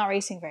that, I'm not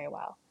racing very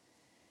well.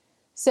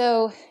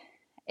 So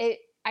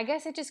I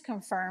guess it just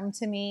confirmed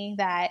to me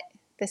that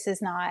this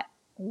is not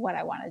what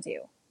I want to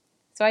do.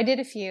 So I did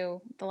a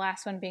few, the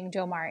last one being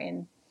Joe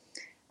Martin.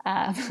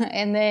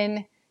 And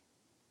then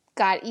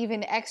got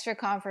even extra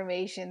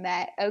confirmation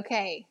that,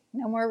 okay,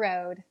 no more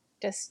road,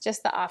 just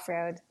the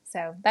off-road.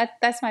 So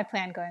that's my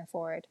plan going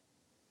forward.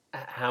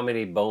 How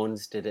many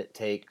bones did it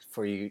take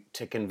for you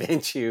to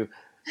convince you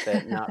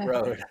that not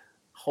road?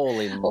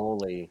 Holy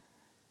moly.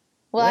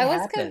 Well, What I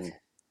was happened?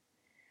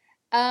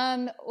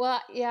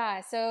 well,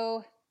 yeah,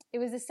 so it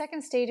was the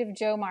second stage of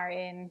Joe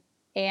Martin,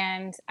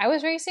 and I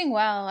was racing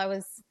well. I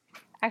was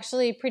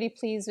actually pretty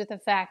pleased with the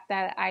fact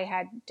that I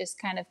had just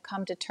kind of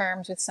come to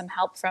terms with some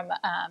help from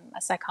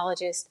a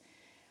psychologist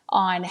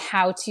on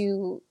how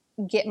to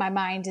get my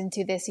mind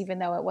into this, even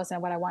though it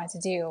wasn't what I wanted to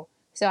do.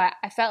 So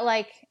I felt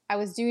like I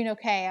was doing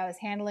okay. I was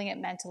handling it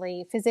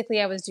mentally.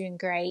 Physically, I was doing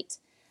great.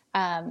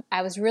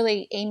 I was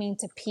really aiming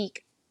to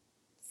peak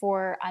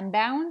for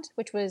Unbound,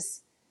 which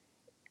was,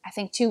 I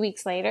think, 2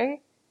 weeks later.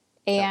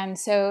 Yep. And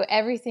so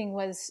everything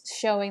was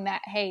showing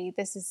that, hey,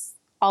 this is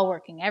all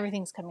working.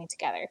 Everything's coming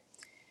together.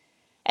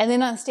 And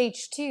then on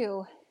stage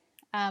 2,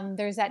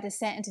 there's that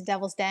descent into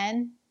Devil's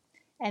Den,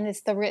 and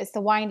it's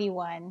the windy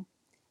one.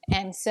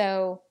 And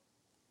so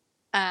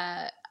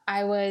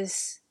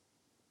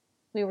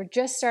we were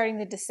just starting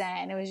the descent,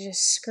 and it was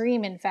just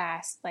screaming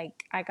fast.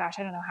 Like, I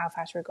don't know how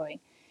fast we're going.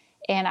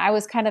 And I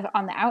was kind of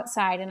on the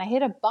outside, and I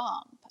hit a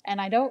bump, and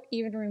I don't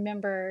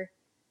remember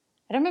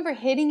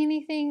hitting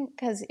anything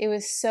because it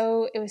was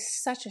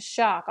such a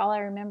shock. All I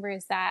remember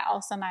is that all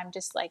of a sudden I'm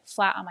just like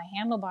flat on my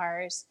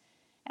handlebars,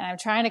 and I'm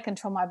trying to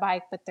control my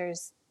bike, but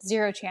there's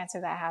zero chance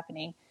of that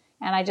happening.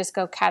 And I just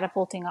go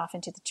catapulting off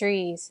into the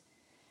trees.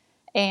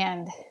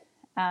 And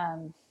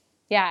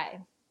yeah,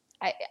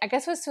 I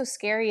guess what's so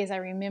scary is I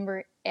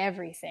remember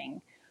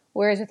everything.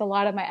 Whereas with a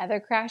lot of my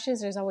other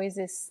crashes, there's always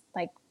this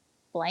like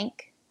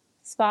blank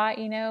spot,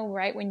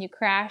 right when you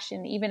crash.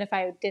 And even if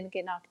I didn't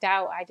get knocked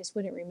out, I just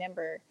wouldn't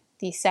remember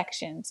these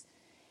sections.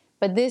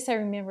 But this, I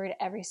remembered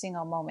every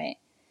single moment.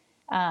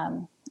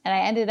 And I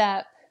ended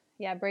up,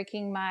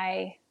 breaking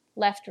my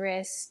left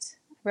wrist,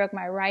 broke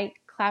my right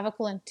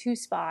clavicle in 2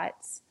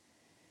 spots.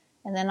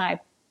 And then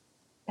I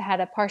had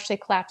a partially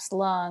collapsed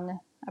lung,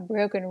 a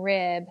broken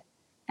rib,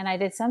 and I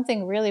did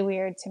something really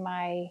weird to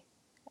my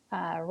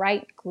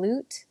right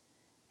glute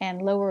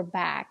and lower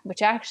back,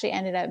 which actually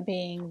ended up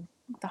being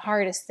the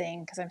hardest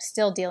thing because I'm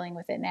still dealing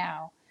with it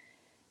now.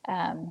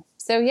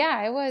 So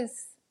yeah, it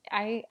was,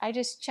 I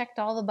just checked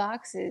all the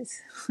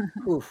boxes.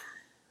 Oof,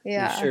 you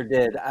Yeah. sure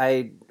did.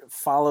 I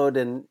followed,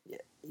 and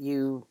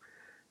you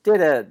did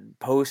a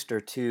post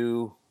or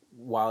two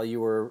while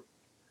you were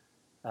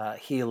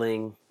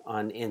healing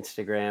on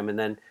Instagram, and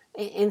then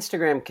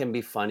Instagram can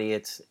be funny.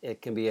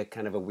 It can be a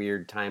kind of a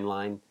weird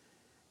timeline,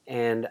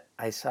 and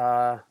I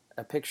saw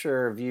a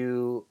picture of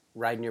you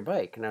riding your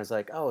bike, and I was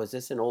like, "Oh, is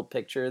this an old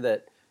picture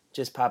that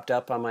just popped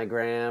up on my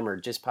gram or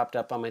just popped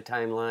up on my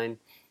timeline?"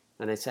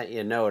 And I sent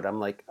you a note. I'm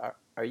like,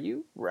 "Are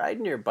you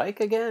riding your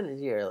bike again?" And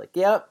you're like,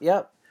 "Yep,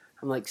 yep."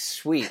 I'm like,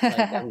 "Sweet." Like,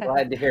 I'm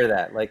glad to hear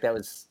that. Like, that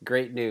was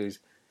great news.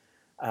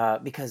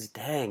 Because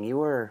dang, you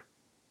were.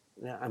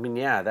 I mean,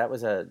 yeah, that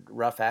was a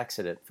rough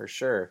accident for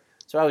sure.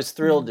 So I was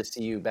thrilled to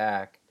see you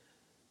back.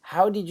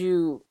 How did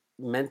you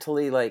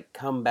mentally like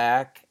come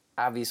back?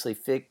 Obviously,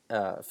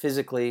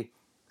 physically,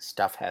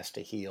 stuff has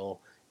to heal,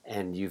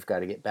 and you've got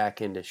to get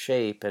back into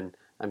shape. And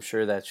I'm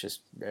sure that's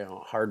just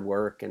hard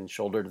work and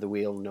shoulder to the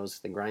wheel, nose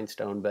to the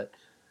grindstone. But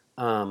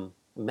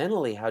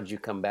mentally, how'd you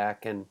come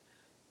back and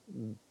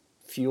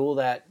fuel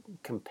that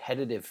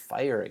competitive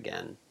fire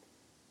again?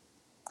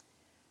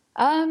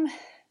 Um,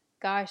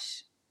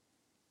 Gosh,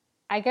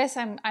 I guess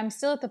I'm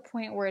still at the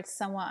point where it's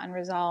somewhat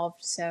unresolved.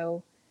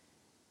 So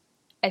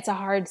it's a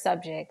hard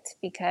subject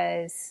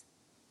because,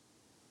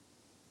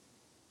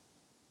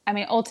 I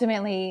mean,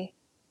 ultimately,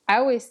 I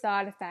always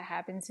thought if that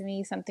happened to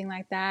me, something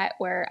like that,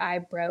 where I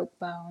broke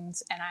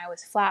bones and I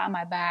was flat on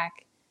my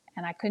back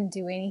and I couldn't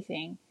do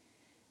anything,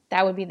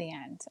 that would be the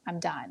end.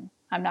 I'm done.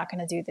 I'm not going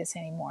to do this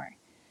anymore.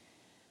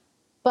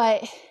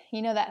 But,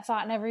 that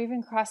thought never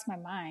even crossed my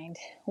mind,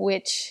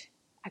 which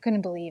I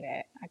couldn't believe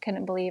it. I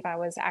couldn't believe I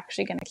was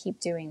actually going to keep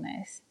doing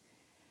this.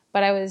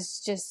 But I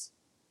was just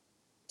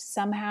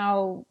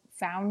somehow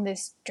found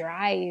this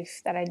drive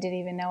that I didn't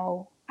even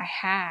know I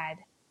had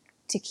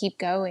to keep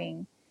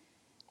going.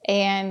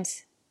 And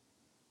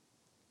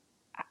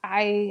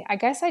I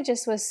guess I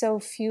just was so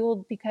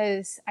fueled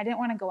because I didn't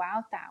want to go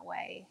out that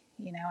way.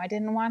 I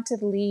didn't want to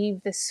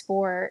leave the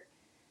sport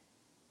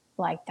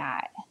like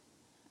that.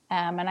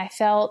 And I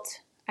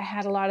felt I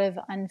had a lot of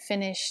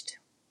unfinished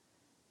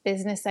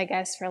business, I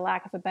guess, for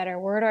lack of a better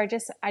word, or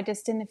I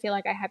just didn't feel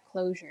like I had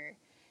closure.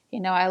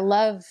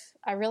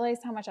 I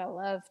realized how much I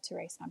love to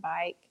race my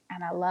bike,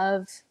 and I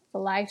love the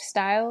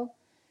lifestyle,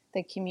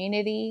 the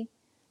community.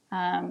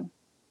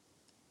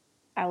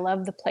 I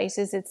love the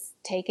places it's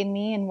taken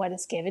me and what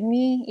it's given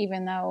me,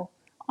 even though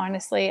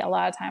honestly, a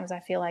lot of times I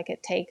feel like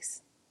it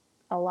takes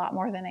a lot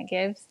more than it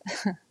gives.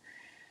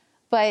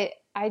 But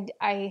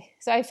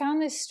so I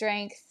found this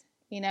strength,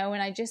 and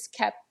I just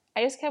kept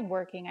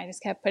working. I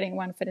just kept putting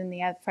one foot in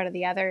the front of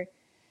the other.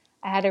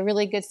 I had a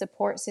really good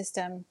support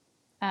system.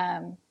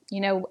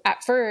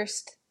 At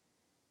first,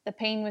 the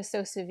pain was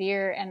so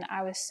severe and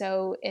I was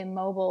so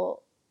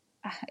immobile.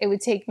 It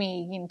would take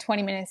me,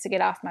 20 minutes to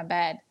get off my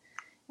bed,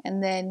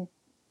 and then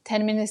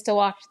 10 minutes to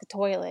walk to the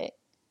toilet.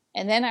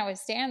 And then I would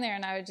stand there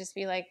and I would just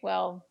be like,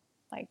 well,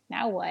 like,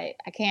 now what?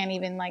 I can't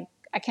even, like,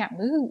 I can't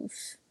move.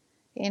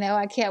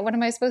 I can't, what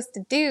am I supposed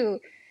to do?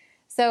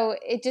 So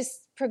it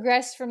just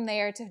progressed from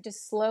there to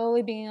just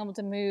slowly being able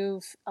to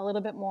move a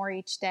little bit more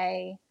each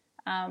day.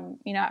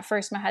 At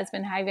first my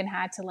husband even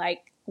had to like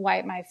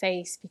wipe my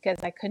face because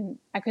I couldn't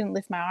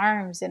lift my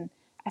arms. And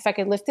if I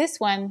could lift this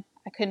one,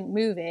 I couldn't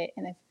move it.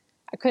 And if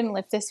I couldn't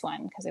lift this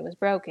one because it was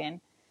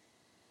broken.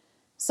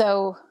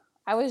 So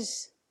I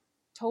was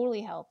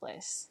totally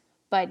helpless.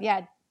 But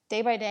yeah,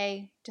 day by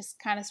day, just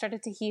kind of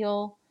started to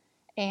heal.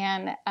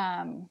 And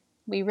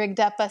we rigged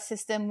up a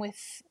system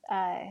with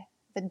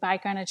the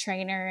bike on a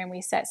trainer, and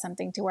we set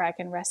something to where I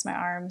can rest my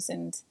arms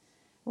and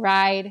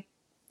ride,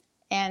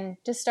 and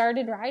just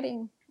started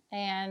riding.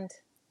 And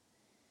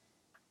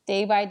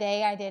day by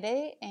day I did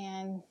it,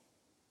 and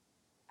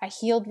I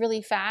healed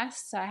really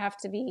fast. So I have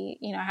to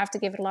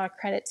give it a lot of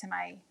credit to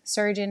my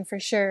surgeon for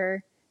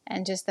sure.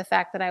 And just the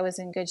fact that I was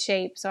in good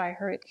shape. So I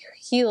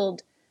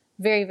healed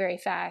very, very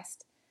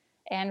fast.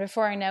 And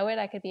before I know it,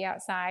 I could be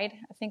outside.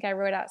 I think I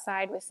rode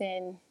outside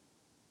within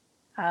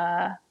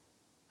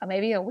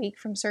maybe a week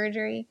from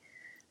surgery.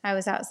 I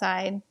was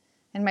outside,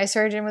 and my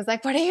surgeon was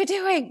like, "What are you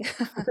doing?"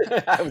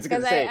 I was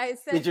going to say,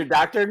 did your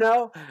doctor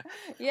know?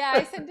 Yeah,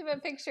 I sent him a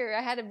picture.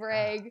 I had to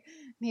brag. And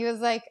he was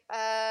like,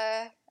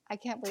 I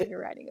can't believe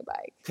you're riding a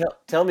bike.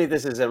 Tell me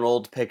this is an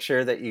old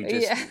picture that you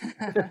just,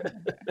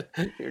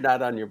 you're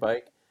not on your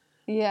bike.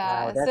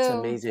 Yeah. Wow, that's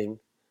amazing.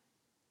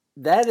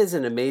 That is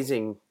an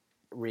amazing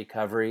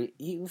recovery.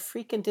 You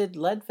freaking did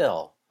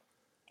Leadville.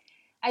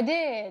 I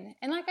did.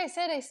 And like I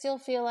said, I still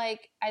feel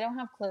like I don't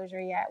have closure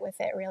yet with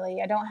it,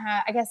 really.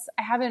 I guess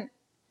I haven't,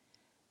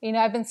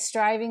 I've been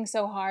striving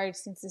so hard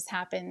since this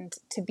happened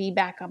to be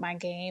back on my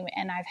game.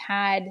 And I've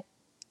had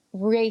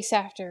race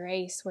after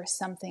race where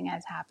something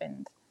has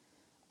happened.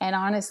 And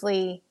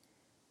honestly,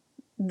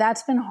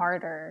 that's been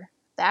harder.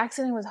 The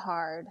accident was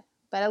hard,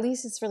 but at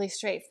least it's really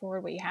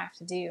straightforward what you have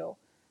to do.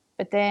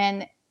 But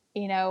then,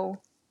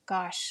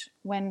 gosh,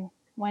 when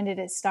did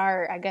it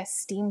start? I guess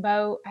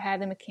Steamboat, I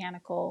had the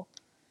mechanical.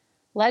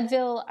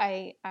 Leadville,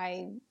 I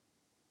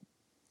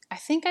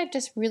think I'm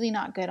just really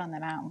not good on the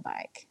mountain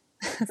bike.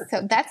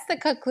 So that's the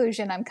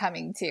conclusion I'm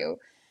coming to.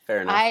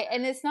 Fair enough.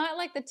 And it's not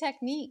like the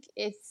technique.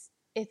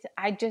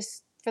 I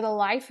just, for the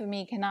life of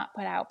me, cannot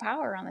put out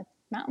power on the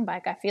mountain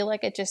bike. I feel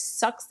like it just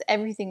sucks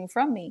everything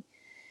from me.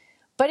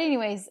 But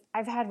anyways,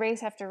 I've had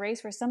race after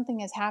race where something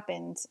has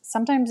happened.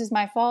 Sometimes it's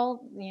my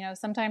fault.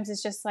 Sometimes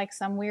it's just like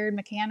some weird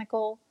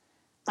mechanical.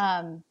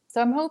 So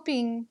I'm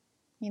hoping,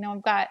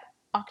 I've got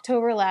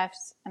October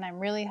left, and I'm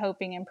really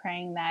hoping and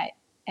praying that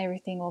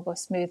everything will go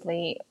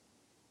smoothly,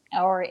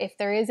 or if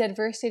there is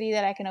adversity,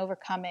 that I can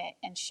overcome it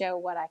and show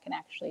what I can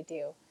actually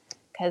do,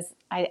 because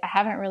I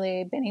haven't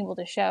really been able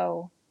to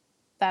show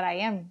that I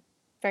am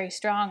very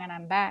strong and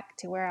I'm back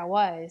to where I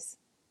was.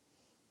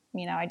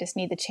 I just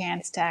need the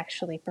chance to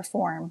actually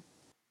perform.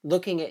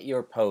 Looking at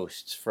your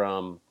posts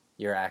from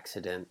your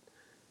accident,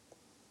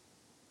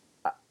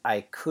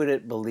 I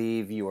couldn't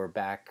believe you were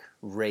back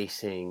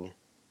racing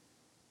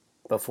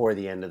before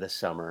the end of the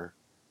summer.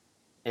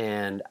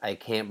 And I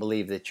can't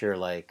believe that you're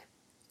like,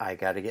 I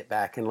got to get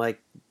back and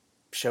like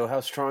show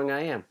how strong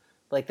I am.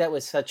 Like, that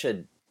was such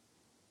a,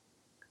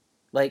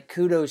 like,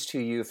 kudos to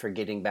you for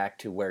getting back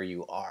to where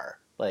you are.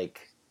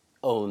 Like,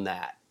 own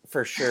that.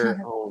 For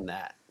sure, own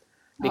that.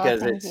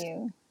 Because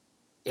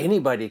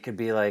anybody could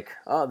be like,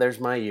 oh, there's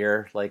my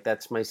year. Like,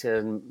 that's my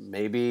sin.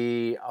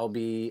 Maybe I'll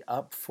be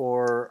up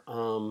for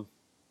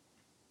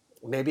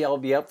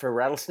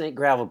Rattlesnake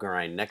Gravel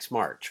Grind next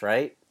March,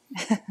 right?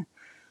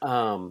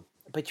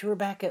 But you were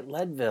back at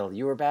Leadville.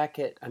 You were back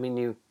at,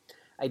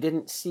 I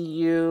didn't see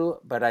you,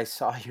 but I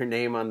saw your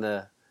name on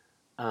the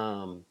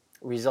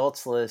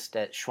results list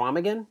at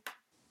Schwamigan.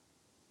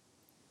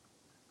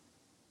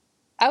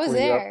 I was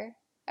there.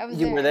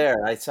 You were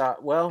there. I saw.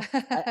 Well,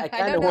 I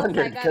kind of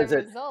wondered because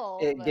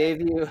it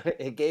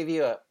gave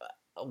you a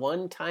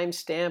one-time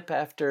stamp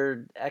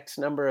after X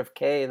number of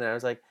K, and I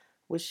was like,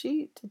 did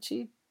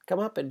she come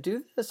up and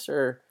do this,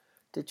 or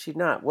did she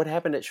not? What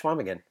happened at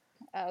Schwamigan?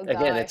 Oh,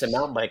 again, it's a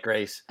mountain bike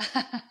race.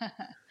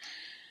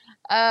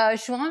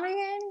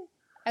 Schwamigan,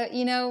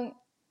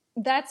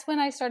 that's when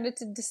I started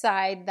to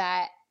decide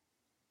that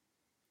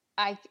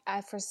I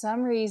for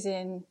some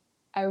reason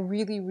I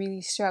really, really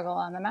struggle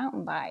on the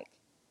mountain bike,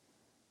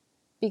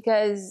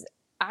 because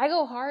I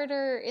go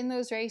harder in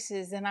those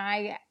races than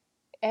I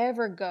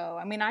ever go.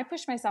 I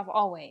push myself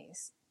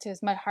always to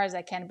as much hard as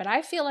I can, but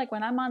I feel like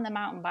when I'm on the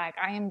mountain bike,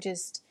 I am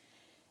just,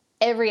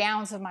 every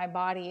ounce of my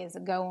body is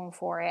going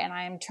for it, and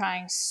I am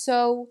trying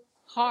so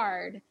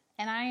hard,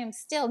 and I am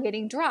still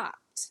getting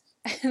dropped.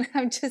 And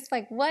I'm just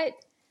like, what?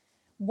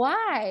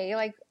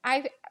 Why?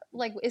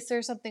 Is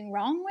there something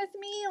wrong with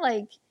me?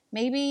 Like,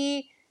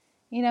 maybe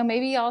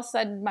all of a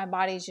sudden my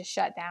body's just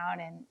shut down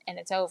and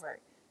it's over.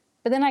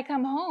 But then I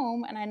come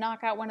home and I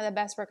knock out one of the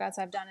best workouts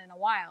I've done in a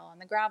while on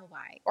the gravel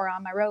bike or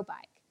on my road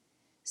bike.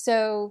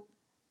 So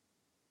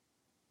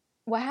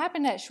what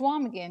happened at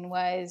Schwamigan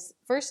was,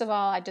 first of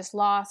all, I just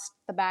lost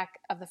the back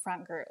of the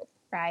front group,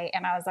 right?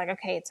 And I was like,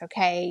 okay, it's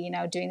okay, you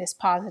know, doing this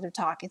positive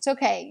talk. It's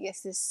okay.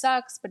 Yes, this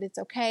sucks, but it's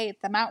okay.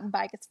 It's the mountain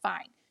bike. It's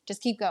fine.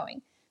 Just keep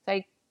going. So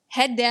I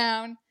head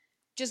down,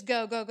 just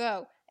go, go,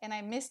 go. And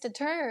I missed a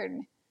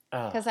turn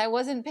because I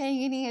wasn't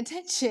paying any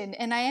attention.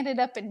 And I ended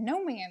up in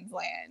no man's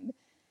land.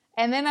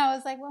 And then I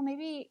was like, well,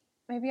 maybe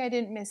I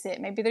didn't miss it.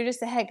 Maybe they're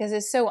just ahead because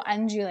it's so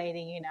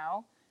undulating, you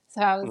know?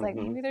 So I was like,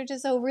 maybe they're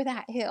just over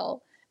that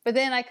hill. But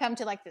then I come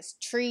to like this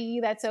tree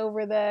that's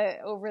over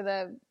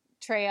the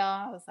trail.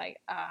 I was like,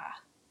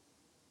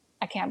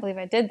 I can't believe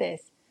I did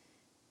this.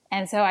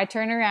 And so I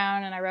turned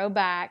around and I rode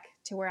back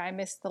to where I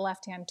missed the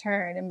left-hand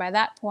turn. And by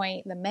that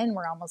point, the men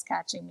were almost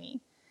catching me.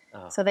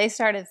 So they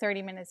started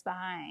 30 minutes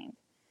behind.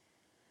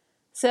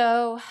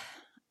 So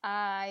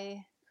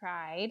I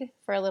cried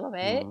for a little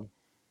bit.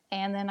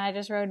 And then I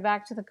just rode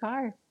back to the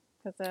car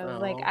because I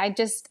was like,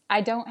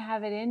 I don't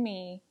have it in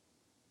me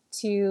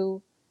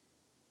to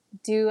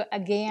do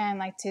again,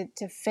 like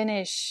to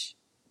finish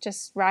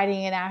just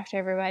riding it after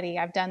everybody.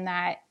 I've done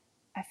that.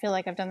 I feel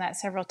like I've done that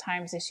several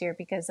times this year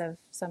because of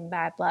some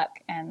bad luck,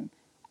 and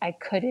I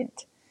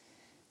couldn't.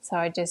 So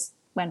I just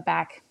went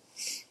back.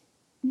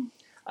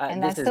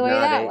 And that's the way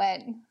that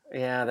went.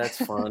 Yeah, that's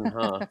fun,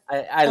 huh?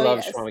 I love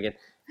Schwamigan.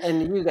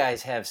 And you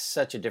guys have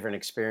such a different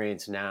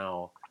experience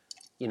now.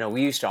 You know,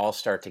 we used to all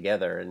start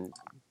together, and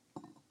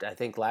I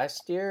think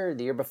last year,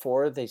 the year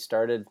before, they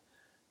started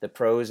the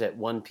pros at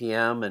 1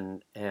 p.m.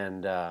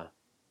 and I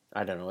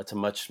don't know, it's a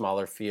much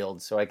smaller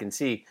field, so I can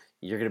see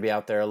you're going to be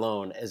out there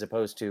alone as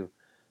opposed to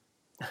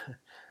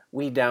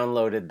we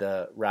downloaded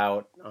the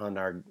route on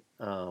our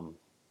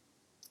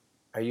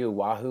are you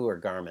Wahoo or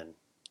Garmin?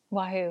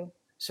 Wahoo.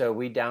 So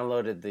we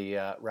downloaded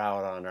the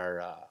route on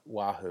our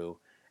Wahoo,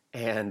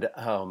 and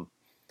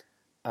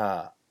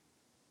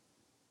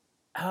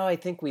I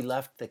think we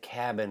left the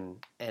cabin,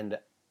 and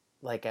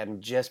like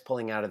I'm just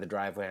pulling out of the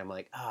driveway, I'm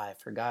like, I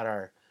forgot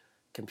our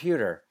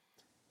computer.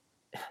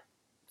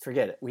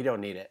 Forget it. We don't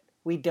need it.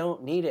 We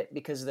don't need it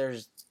because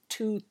there's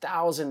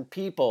 2,000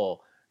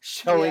 people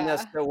showing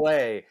us the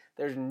way.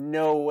 There's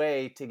no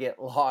way to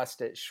get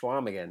lost at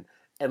Schwamigan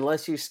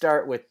unless you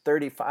start with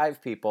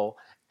 35 people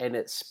and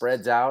it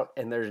spreads out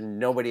and there's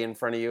nobody in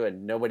front of you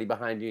and nobody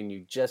behind you and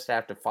you just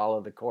have to follow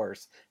the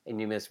course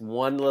and you miss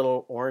one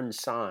little orange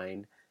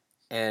sign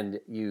and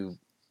you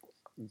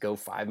go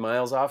 5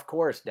 miles off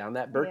course down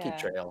that Berkey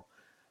Trail.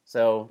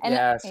 So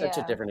such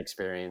a different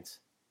experience.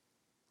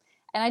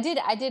 And I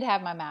did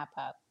have my map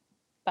up,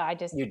 but I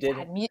just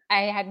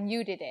I had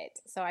muted it,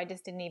 so I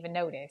just didn't even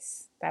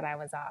notice that I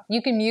was off.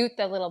 You can mute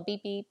the little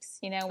beep beeps,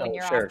 you know, when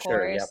you're off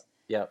course.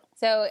 Yep.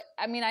 So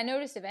I mean, I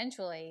noticed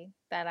eventually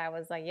that I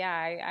was like,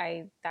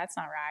 I that's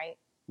not right.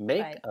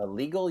 Make a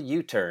legal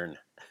U-turn.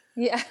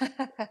 Yeah.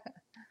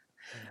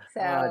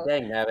 So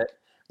dang nabbit.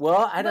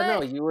 Well, I don't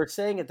know. You were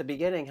saying at the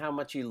beginning how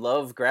much you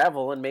love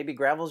gravel, and maybe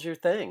gravel's your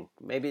thing.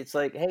 Maybe it's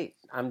like, hey,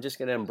 I'm just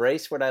going to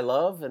embrace what I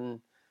love and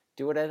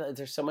do what I love.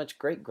 There's so much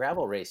great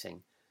gravel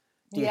racing.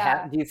 Do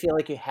you feel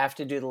like you have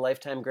to do the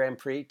Lifetime Grand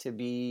Prix to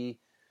be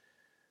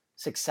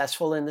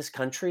successful in this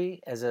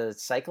country as a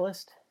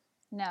cyclist?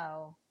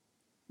 No,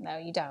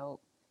 you don't.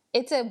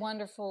 It's a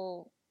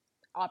wonderful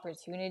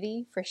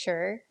opportunity for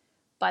sure,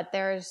 but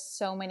there's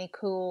so many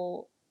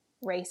cool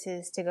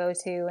races to go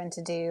to and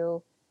to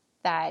do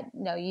that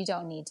no, you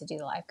don't need to do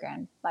the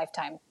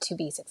Lifetime to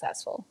be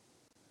successful.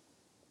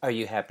 Are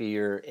you happy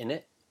you're in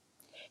it?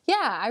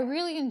 Yeah, I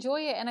really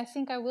enjoy it, and I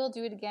think I will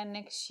do it again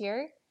next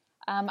year.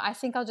 I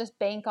think I'll just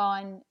bank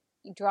on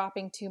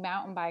dropping 2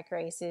 mountain bike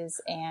races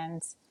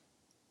and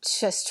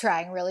just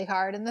trying really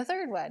hard in the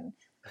third one,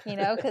 you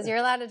know, because you're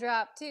allowed to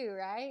drop 2,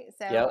 right?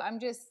 So I'm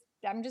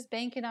just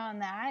banking on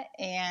that,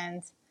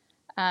 and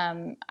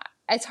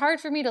it's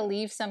hard for me to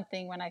leave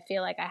something when I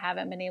feel like I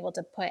haven't been able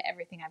to put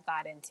everything I've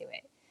got into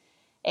it.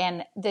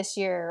 And this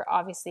year,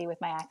 obviously, with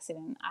my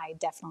accident, I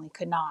definitely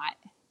could not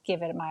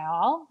give it my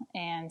all,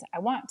 and I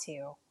want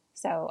to.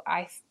 So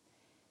I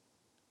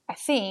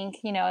think,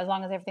 you know, as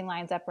long as everything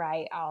lines up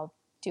right, I'll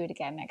do it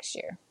again next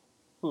year.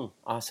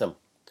 Awesome.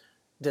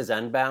 Does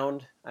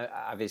Unbound,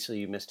 obviously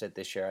you missed it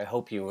this year. I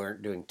hope you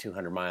weren't doing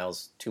 200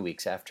 miles 2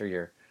 weeks after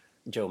your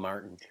Joe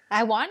Martin.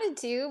 I wanted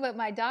to, but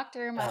my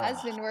doctor and my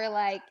husband were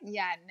like,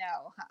 yeah,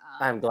 no.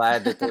 I'm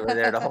glad that they were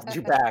there to hold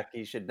you back.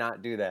 You should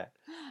not do that.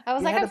 I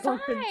was like, I'm fine.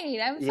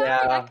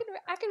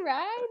 I can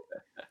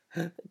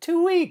ride.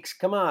 2 weeks.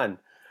 Come on.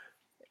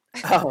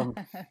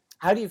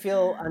 How do you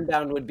feel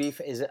Unbound would be?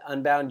 Is it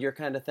Unbound your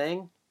kind of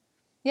thing?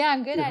 Yeah,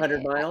 I'm good at it.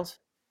 200 miles?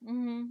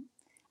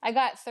 I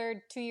got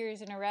third 2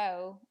 years in a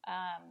row.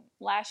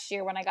 Last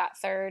year when I got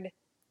third,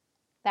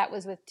 that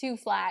was with 2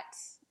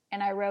 flats,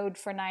 and I rode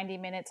for 90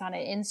 minutes on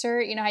an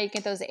insert. You know how you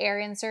get those air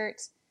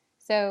inserts?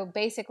 So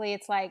basically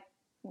it's like,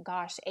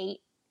 8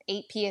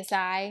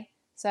 PSI.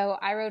 So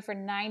I rode for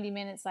 90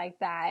 minutes like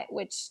that,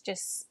 which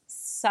just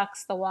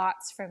sucks the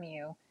watts from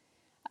you.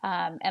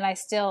 And I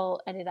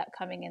still ended up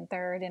coming in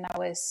third, and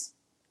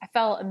I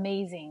felt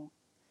amazing.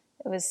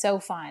 It was so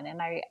fun,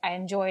 and I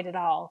enjoyed it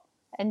all.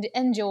 And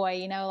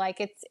enjoy, like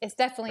it's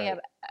definitely Right.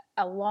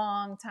 a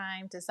long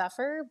time to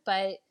suffer,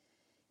 but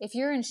if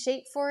you're in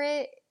shape for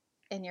it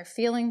and you're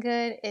feeling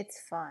good, it's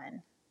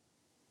fun.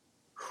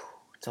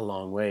 It's a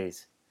long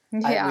ways.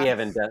 We Yeah.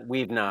 haven't done,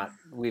 we've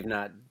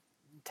not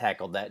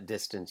tackled that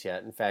distance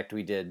yet. In fact,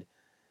 we did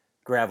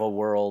gravel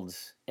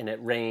worlds and it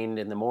rained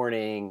in the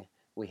morning.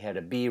 We had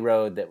a B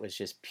road that was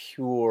just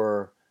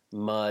pure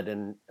mud,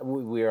 and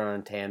we were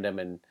on tandem,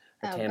 and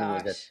our Oh tandem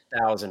was gosh.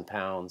 1,000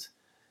 pounds.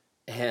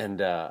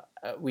 And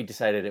we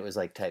decided it was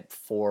like type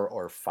 4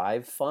 or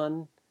 5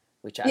 fun,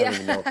 which I don't Yeah.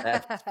 even know if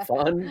that's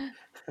fun.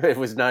 It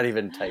was not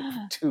even type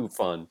 2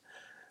 fun.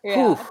 Whew.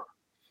 Yeah.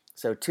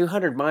 So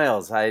 200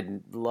 miles. I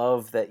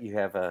love that you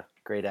have a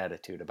great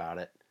attitude about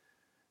it.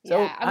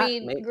 Yeah. So I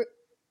mean,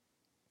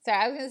 sorry,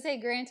 I was gonna say,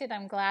 granted,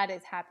 I'm glad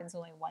it happens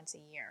only once a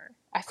year.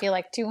 I feel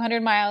like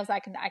 200 miles, I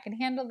can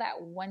handle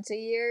that once a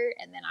year,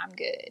 and then I'm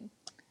good.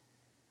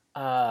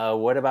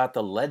 what about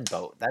the lead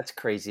boat? That's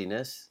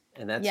craziness,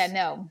 and Yeah, that's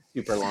no,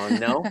 super long.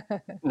 No,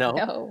 no.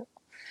 no,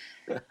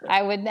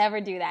 I would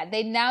never do that.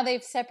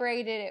 They've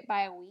separated it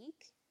by a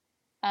week,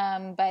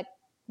 but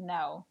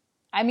no.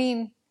 I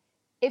mean,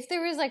 if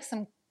there was like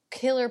some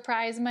killer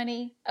prize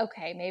money,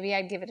 okay, maybe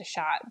I'd give it a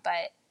shot.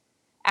 But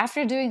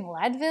after doing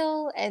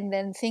Leadville and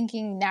then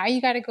thinking now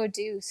you got to go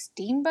do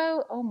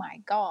Steamboat, oh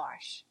my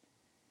gosh.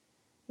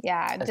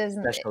 Yeah, it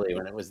doesn't. Especially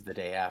when it was the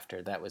day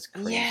after. That was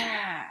crazy.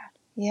 Yeah,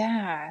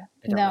 yeah.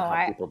 I don't know No, how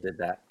I people did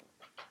that.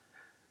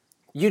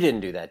 You didn't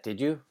do that, did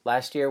you?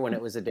 Last year when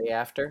it was the day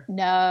after?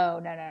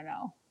 no, no, no,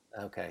 no.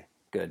 Okay,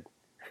 good,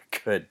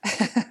 good.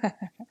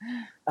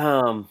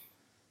 Um,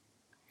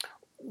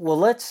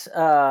 well,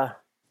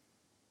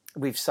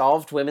 we've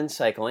solved women's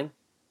cycling,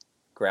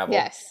 gravel.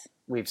 Yes,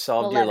 We've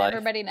solved we'll your let life,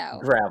 everybody know.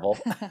 gravel.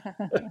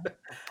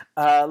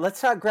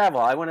 Let's talk gravel.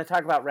 I want to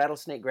talk about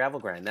Rattlesnake Gravel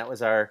Grind. That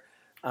was our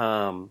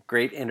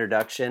great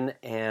introduction,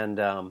 and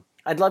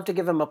I'd love to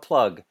give them a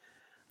plug.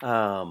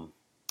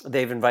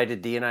 They've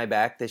invited Dee and I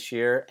back this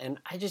year, and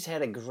I just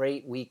had a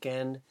great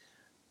weekend.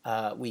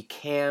 We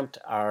camped.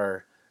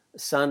 Our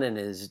son and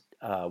his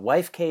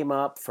wife came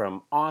up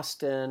from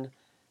Austin,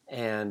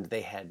 and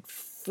they had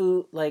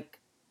food. Like,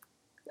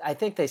 I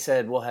think they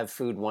said we'll have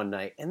food one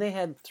night, and they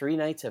had 3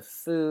 nights of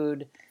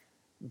food,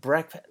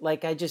 breakfast.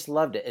 Like, I just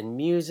loved it, and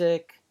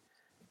music.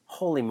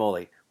 Holy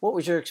moly! What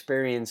was your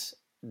experience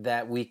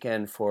that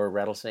weekend for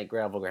Rattlesnake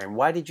Gravel Grind?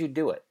 Why did you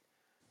do it?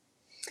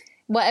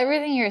 Well,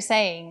 everything you're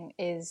saying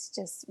is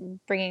just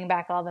bringing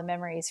back all the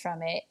memories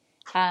from it.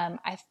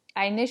 I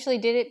initially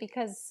did it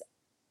because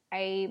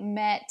I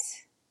met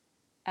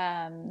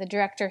the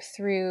director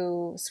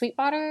through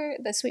Sweetwater,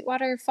 the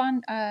Sweetwater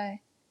fun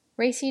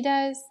race he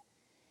does,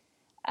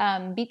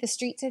 Beat the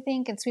Streets, I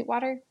think, in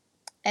Sweetwater.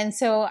 And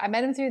so I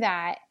met him through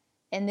that,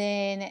 and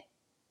then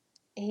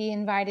he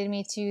invited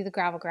me to the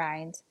gravel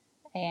grind,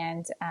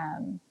 and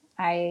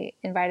I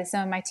invited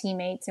some of my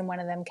teammates, and one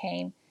of them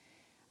came.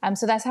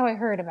 So that's how I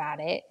heard about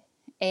it.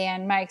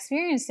 And my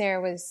experience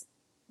there was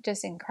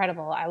just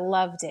incredible. I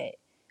loved it.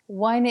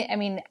 One, I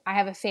mean, I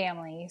have a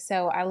family,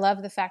 so I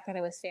love the fact that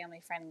it was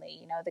family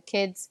friendly. The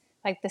kids,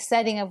 like the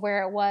setting of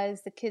where it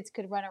was, the kids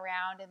could run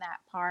around in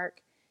that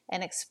park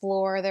and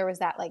explore. There was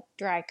that like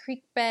dry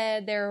creek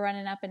bed they were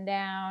running up and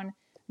down.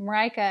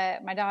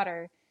 Marika, my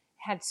daughter,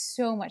 had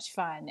so much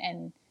fun.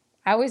 And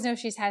I always know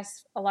she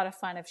has a lot of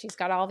fun if she's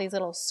got all these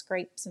little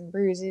scrapes and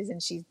bruises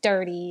and she's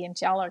dirty and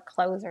all her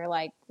clothes are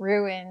like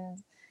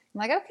ruined. I'm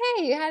like,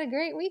 okay, you had a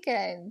great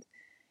weekend.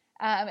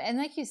 And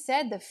like you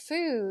said, the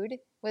food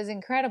was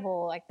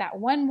incredible. Like that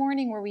one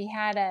morning where we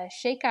had a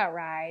shakeout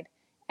ride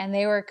and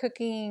they were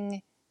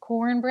cooking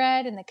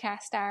cornbread in the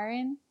cast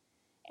iron.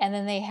 And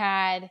then they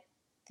had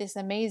this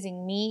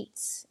amazing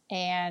meats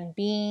and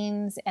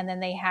beans. And then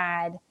they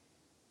had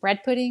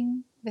bread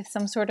pudding with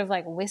some sort of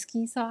like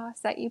whiskey sauce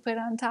that you put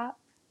on top.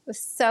 It was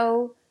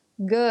so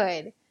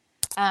good.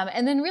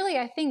 And then really,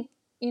 I think,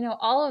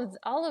 all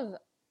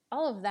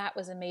of that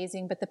was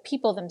amazing, but the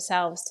people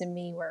themselves to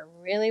me were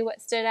really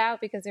what stood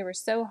out because they were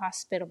so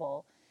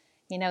hospitable.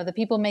 The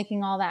people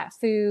making all that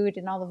food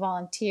and all the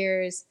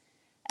volunteers,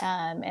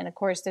 and of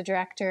course the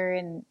director,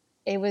 and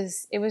it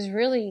was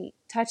really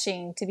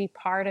touching to be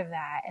part of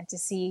that and to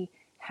see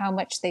how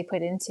much they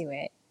put into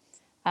it.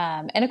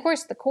 And of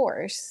course the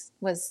course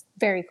was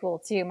very cool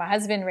too. My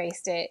husband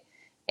raced it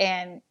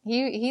and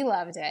he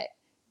loved it.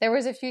 There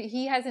was a few,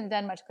 he hasn't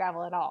done much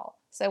gravel at all.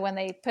 So when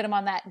they put him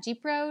on that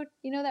Jeep road,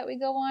 that we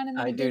go on in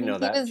the I do beginning, know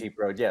that Jeep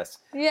Road. Yes,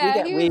 we yeah,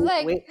 got he was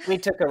like, we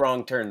took a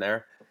wrong turn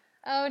there.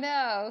 oh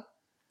no.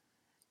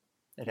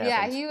 It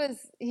Yeah, happens.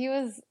 he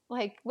was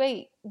like,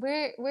 wait,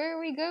 where are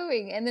we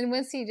going? And then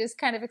once he just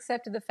kind of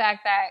accepted the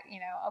fact that,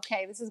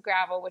 okay, this is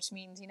gravel, which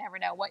means you never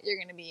know what you're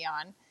going to be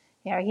on.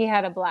 He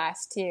had a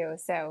blast too.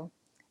 So,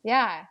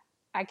 yeah,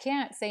 I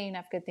can't say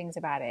enough good things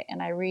about it,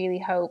 and I really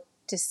hope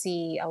to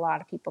see a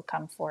lot of people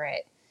come for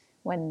it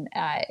when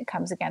it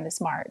comes again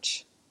this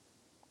March.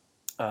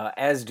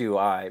 As do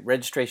I.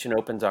 Registration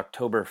opens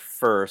October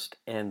 1st,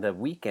 and the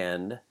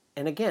weekend,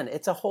 and again,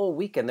 it's a whole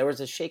weekend. There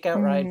was a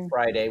shakeout ride Hmm.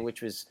 Friday,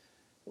 which was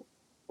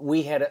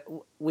we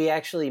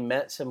actually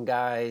met some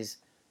guys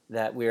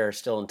that we are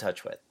still in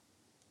touch with.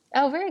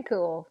 Oh, very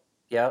cool.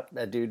 Yep,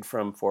 a dude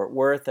from Fort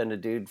Worth and a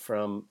dude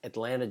from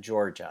Atlanta,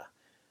 Georgia,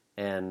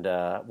 and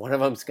one of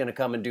them's going to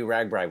come and do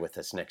Ragbri with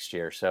us next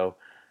year. So,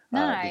 did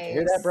you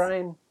hear that, Nice.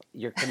 Brian?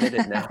 You're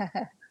committed now.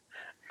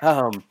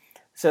 Um,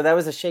 so that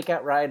was a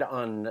shakeout ride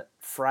on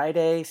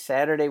Friday.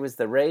 Saturday was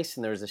the race,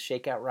 and there was a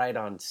shakeout ride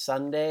on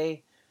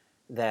Sunday.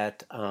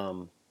 That,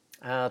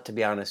 to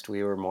be honest,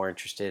 we were more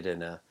interested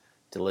in a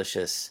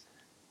delicious,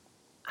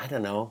 I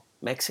don't know,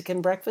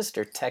 Mexican breakfast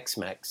or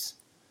Tex-Mex.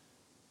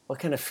 What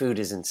kind of food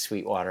is in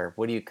Sweetwater?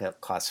 What do you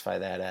classify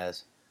that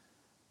as?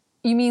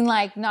 You mean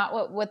like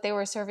not what they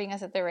were serving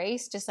us at the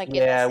race, just like in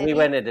the Yeah, we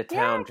went city? into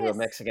Yeah, I town to a guess.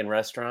 Mexican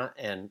restaurant,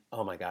 and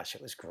oh my gosh,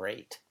 it was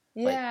great.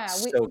 Like, Yeah,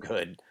 we. so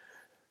good.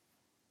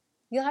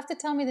 You'll have to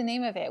tell me the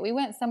name of it. We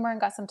went somewhere and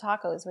got some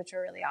tacos, which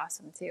were really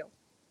awesome too.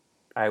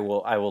 I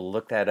will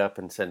look that up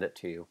and send it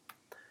to you.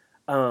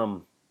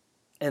 Um,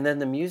 and then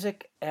the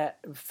music at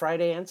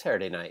Friday and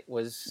Saturday night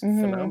was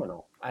Hmm.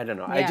 phenomenal. I don't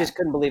know. I Yeah. just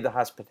couldn't believe the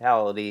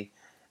hospitality,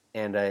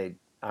 and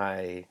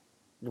I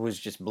was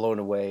just blown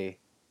away.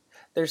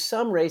 There's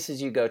some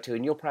races you go to,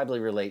 and you'll probably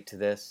relate to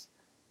this,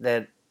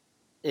 that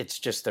it's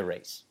just the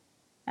race.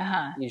 Uh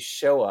huh. You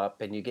show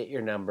up and you get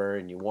your number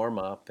and you warm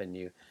up and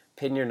you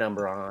pin your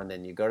number on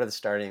and you go to the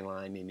starting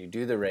line and you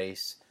do the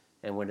race.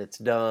 And when it's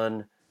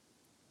done,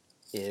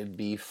 it'd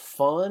be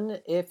fun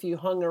if you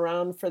hung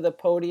around for the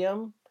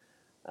podium,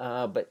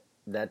 but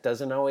that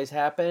doesn't always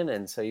happen.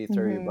 And so you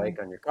throw your Hmm. bike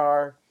on your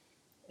car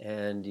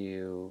and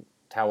you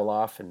towel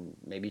off and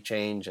maybe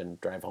change and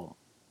drive home.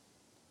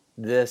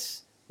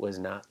 This was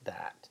not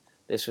that.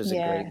 This was a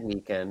great Yeah.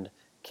 weekend,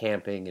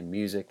 camping and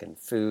music and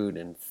food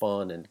and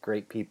fun and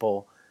great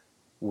people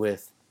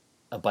with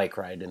a bike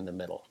ride in the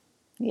middle.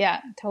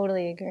 Yeah.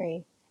 Totally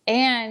agree.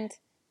 And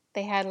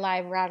they had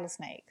live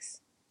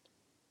rattlesnakes.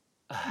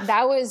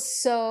 That was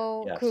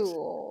so Yes.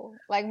 cool.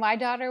 Like my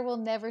daughter will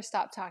never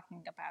stop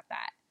talking about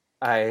that.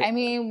 I I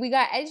mean, we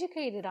got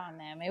educated on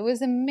them. It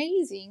was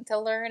amazing to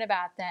learn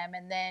about them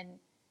and then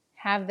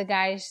have the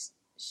guys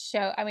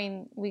show. I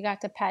mean, we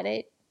got to pet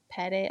it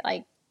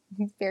like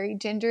very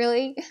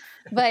gingerly,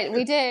 but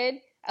we did.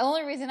 The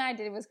only reason I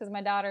did it was because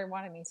my daughter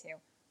wanted me to.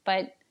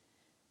 But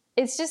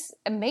it's just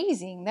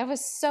amazing. That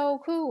was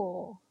so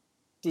cool.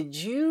 Did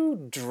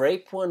you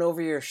drape one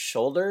over your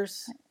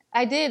shoulders?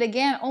 I did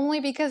again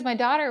only because my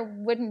daughter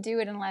wouldn't do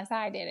it unless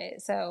I did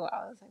it. So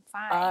I was like,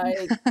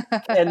 I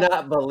fine.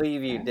 cannot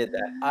believe you did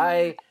that.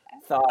 I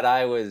thought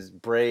I was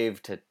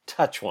brave to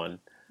touch one,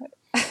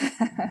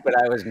 but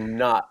I was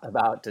not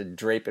about to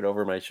drape it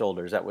over my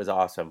shoulders. That was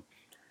awesome.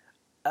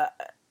 Uh,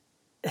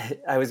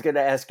 I was going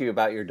to ask you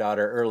about your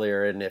daughter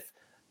earlier, and if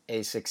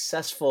a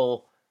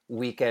successful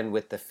weekend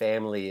with the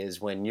family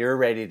is when you're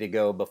ready to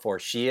go before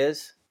she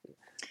is.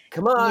 Yeah,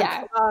 Come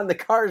on, the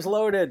car's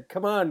loaded.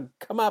 Come on,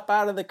 come up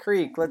out of the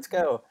creek. Let's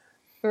go.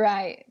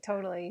 right.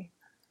 Totally.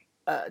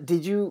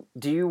 Do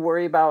you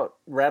worry about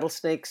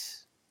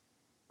rattlesnakes?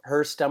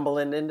 Her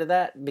stumbling into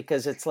that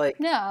because it's like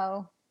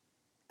No,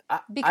 I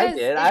because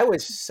did. I it.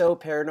 was so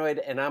paranoid,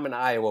 and I'm an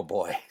Iowa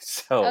boy,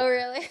 so Oh,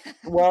 really?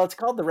 well, it's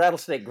called the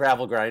rattlesnake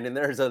gravel grind, and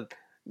there's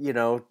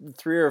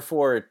three or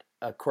four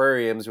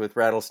aquariums with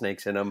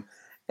rattlesnakes in them,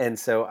 and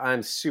so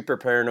I'm super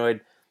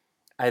paranoid.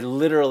 I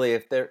literally,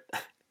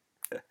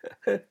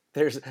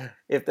 there's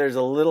if there's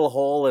a little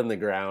hole in the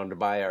ground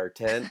by our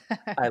tent,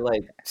 I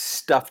like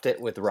stuffed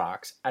it with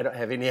rocks. I don't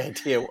have any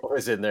idea what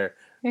was in there.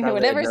 Probably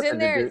had Whatever's in nothing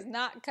to there do. is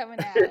not coming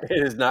out. It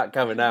is not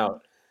coming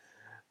out.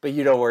 But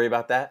you don't worry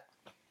about that.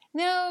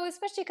 No,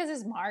 especially because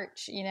it's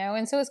March,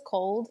 and so it's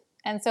cold.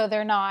 And so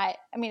they're not,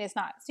 I mean, it's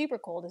not super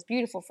cold. It's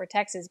beautiful for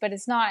Texas, but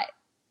it's not,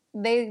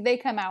 they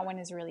come out when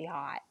it's really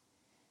hot.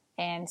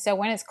 And so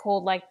when it's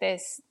cold like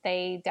this,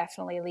 they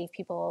definitely leave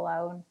people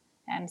alone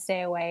and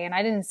stay away. And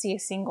I didn't see a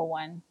single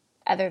one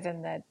other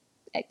than the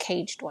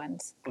caged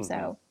ones. Hmm.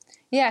 So,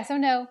 yeah, so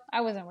no,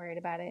 I wasn't worried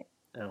about it.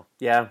 Oh,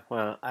 yeah.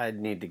 Well, I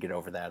need to get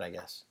over that, I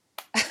guess.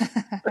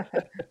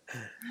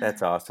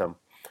 That's awesome.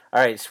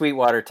 All right,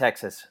 Sweetwater,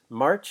 Texas,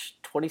 March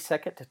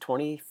 22nd to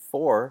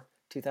 24,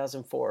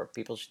 2004.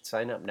 People should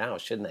sign up now,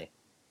 shouldn't they?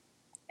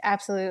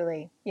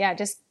 Absolutely. Yeah,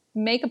 just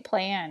make a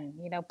plan,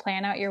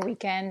 plan out your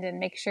weekend and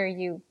make sure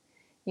you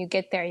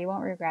get there. You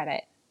won't regret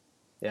it.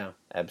 Yeah,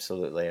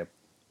 absolutely.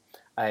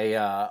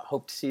 I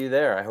hope to see you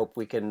there. I hope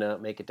we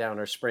can make it down.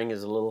 Our spring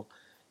is a little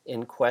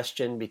in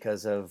question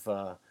because of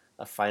a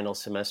final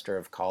semester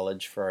of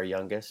college for our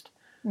youngest,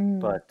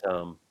 Mm. but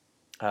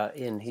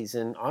he's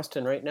in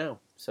Austin right now,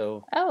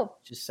 so Oh,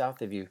 just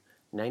south of you. yep.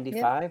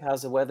 95.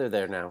 How's the weather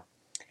there now?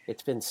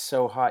 It's been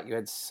so hot. You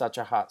had such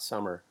a hot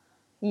summer.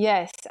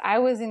 Yes, I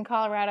was in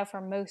Colorado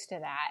for most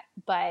of that,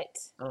 but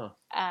Oh,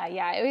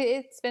 yeah,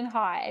 it's been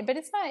hot, but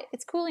it's not.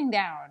 It's cooling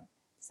down.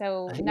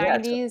 So yeah,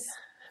 it's 90s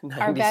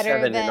are better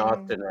 97 in than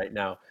Austin right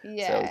now, so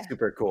yeah,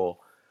 super cool.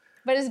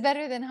 But it's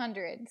better than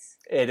hundreds.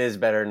 It is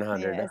better than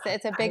 100. Yeah,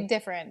 it's a big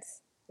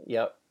difference.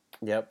 Yep,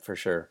 for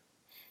sure.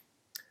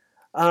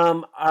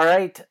 All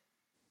right,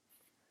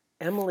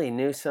 Emily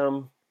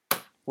Newsom,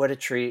 what a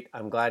treat.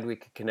 I'm glad we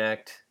could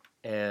connect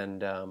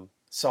and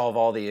solve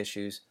all the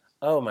issues.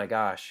 Oh my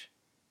gosh.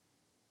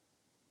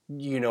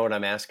 You know what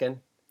I'm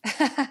asking?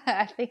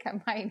 I think I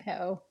might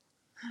know.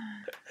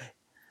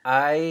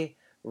 I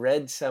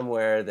read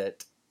somewhere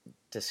that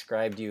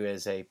described you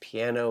as a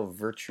piano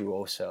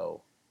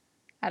virtuoso.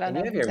 I don't And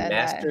know you have who your said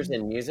that. master's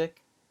in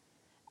music?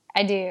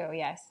 I do,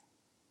 yes.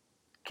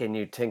 Can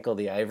you tinkle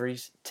the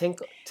ivories?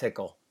 Tinkle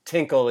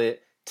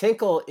it.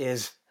 Tinkle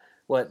is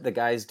what the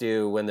guys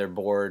do when they're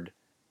bored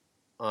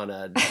on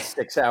a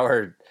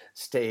 6-hour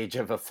stage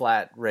of a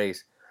flat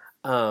race.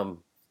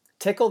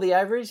 Tickle the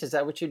ivories? Is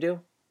that what you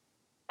do?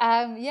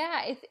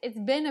 Yeah, it's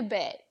been a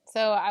bit.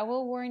 So I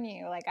will warn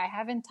you, like I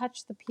haven't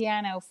touched the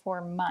piano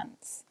for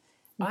months.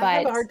 I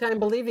have a But hard time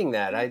believing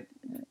that.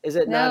 Is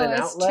it not no, an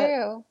it's outlet?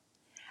 true.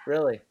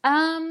 Really?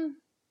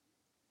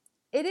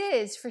 It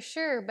is for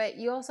sure, but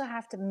you also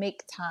have to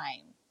make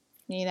time,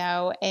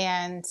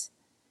 and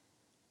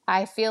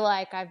I feel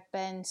like I've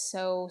been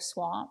so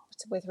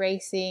swamped with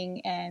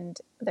racing and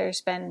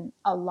there's been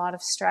a lot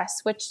of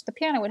stress, which the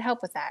piano would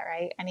help with that,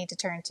 right? I need to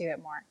turn to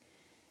it more.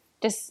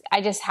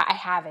 I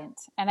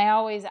haven't. And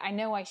I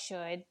know I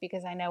should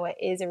because I know it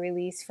is a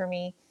release for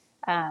me.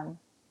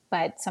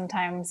 But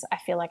sometimes I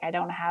feel like I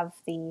don't have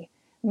the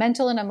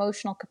mental and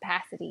emotional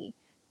capacity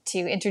to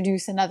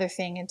introduce another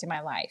thing into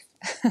my life.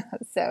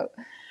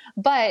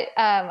 But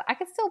I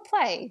could still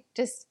play,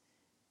 just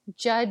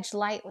judge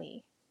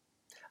lightly.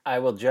 I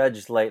will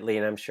judge lightly,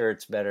 and I'm sure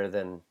it's better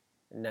than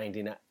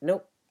 99.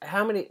 Nope.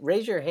 How many?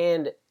 Raise your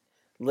hand,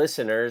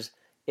 listeners,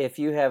 if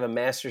you have a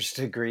master's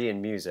degree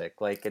in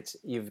music. Like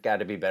you've got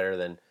to be better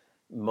than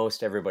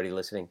most everybody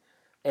listening.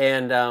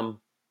 And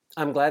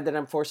I'm glad that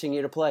I'm forcing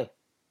you to play.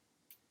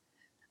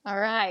 All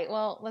right.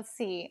 Well, let's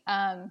see.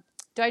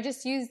 Do I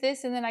just use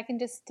this and then I can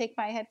just take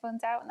my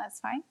headphones out and that's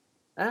fine?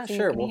 So you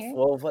Sure. can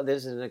hear?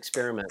 This is an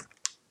experiment.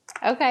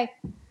 Okay.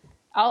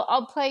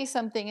 I'll play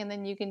something and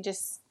then you can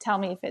just tell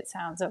me if it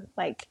sounds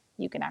like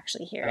you can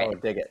actually hear Oh,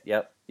 it. dig it.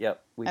 Yep.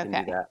 We can do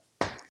Okay. that.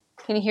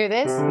 Can you hear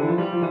this?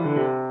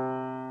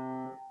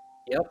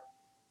 Yep.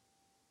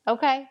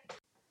 Okay.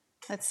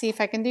 Let's see if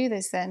I can do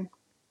this then.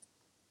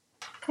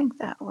 I think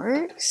that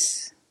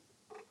works.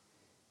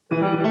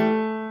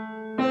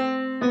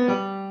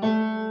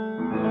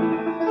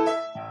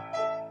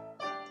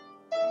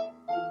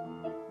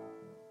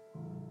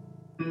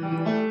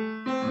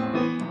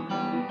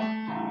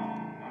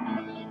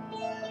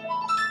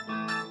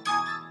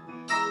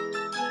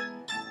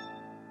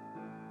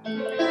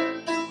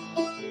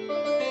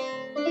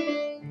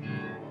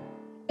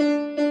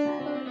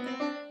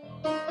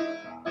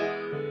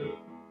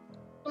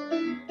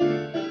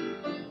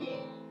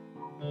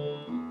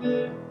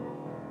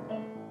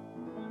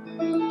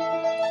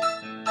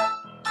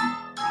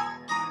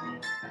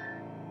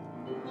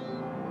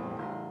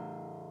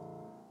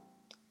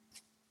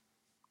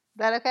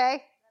 Is that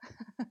okay?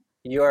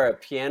 You are a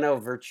piano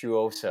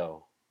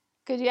virtuoso.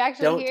 Could you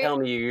actually Don't hear it? tell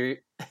me you.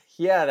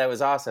 Yeah, that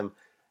was awesome.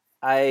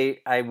 I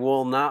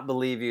will not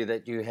believe you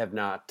that you have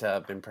not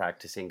been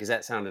practicing because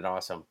that sounded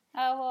awesome.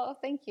 Oh, well,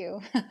 thank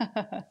you.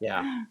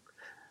 Yeah.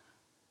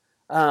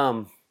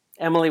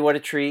 Emily, what a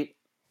treat.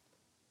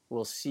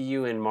 We'll see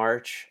you in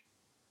March.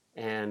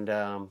 And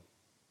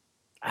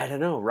I don't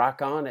know,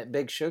 rock on at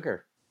Big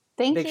Sugar.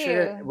 Thank Big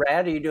Sugar, you.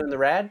 Rad, are you doing the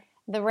Rad?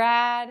 The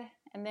Rad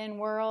and then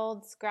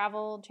Worlds,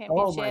 Gravel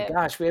Oh my Championship.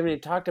 gosh, we haven't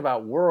even talked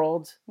about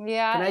Worlds. Can I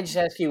Yeah. just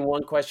ask you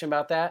one question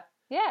about that?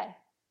 Yeah.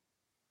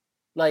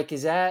 Like,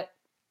 is that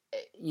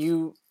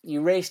you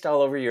raced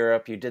all over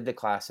Europe, you did the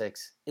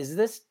classics. Is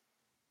this,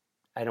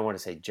 I don't want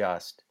to say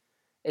just,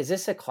 is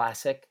this a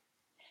classic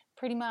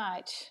Pretty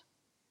much.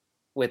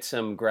 with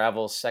some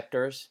gravel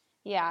sectors?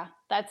 Yeah.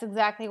 That's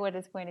exactly what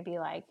it's going to be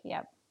like.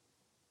 Yep.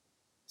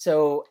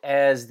 So,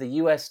 as the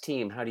US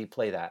team, how do you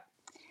play that?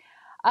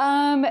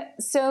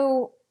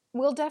 So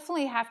we'll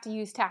definitely have to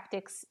use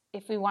tactics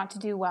if we want to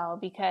do well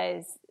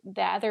because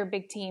the other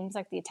big teams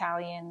like the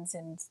Italians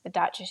and the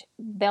Dutch,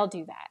 they'll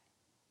do that.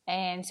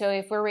 And so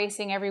if we're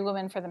racing every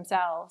woman for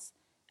themselves,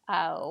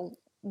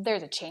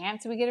 there's a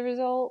chance we get a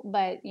result,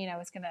 but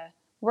it's going to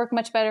work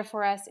much better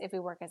for us if we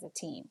work as a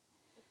team.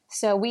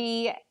 So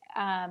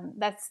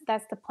that's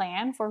the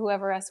plan for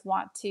whoever us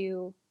want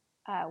to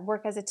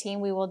work as a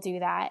team. We will do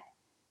that,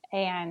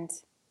 and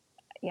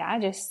yeah,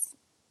 just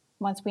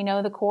once we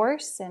know the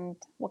course, and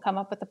we'll come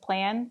up with a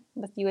plan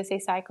with USA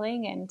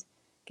Cycling and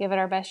give it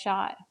our best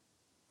shot.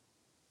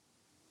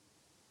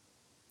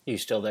 You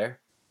still there?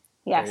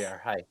 Yes. There you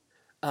are. Hi.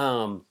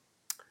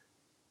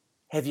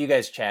 Have you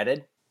guys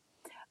chatted?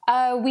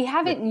 We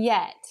haven't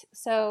yet.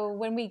 So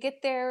when we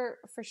get there,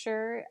 for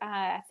sure,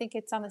 I think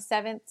it's on the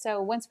 7th.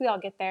 So once we all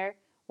get there,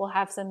 we'll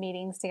have some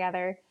meetings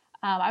together.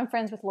 I'm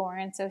friends with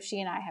Lauren, so she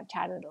and I have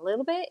chatted a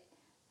little bit.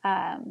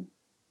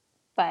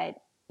 But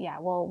yeah,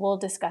 we'll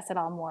discuss it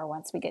all more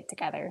once we get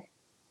together.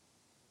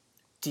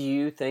 Do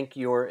you think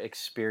your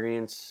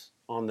experience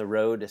on the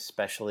road,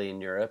 especially in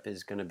Europe,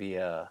 is going to be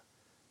a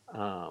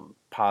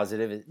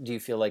positive. Do you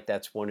feel like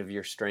that's one of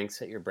your strengths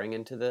that you're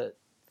bringing to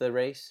the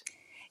race?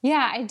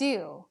 Yeah, I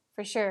do,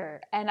 for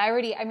sure. And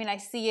I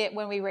see it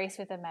when we race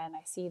with the men.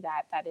 I see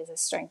that is a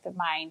strength of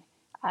mine.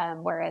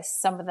 Whereas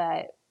some of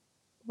the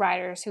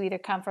riders who either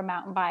come from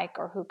mountain bike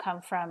or who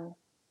come from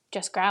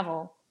just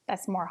gravel,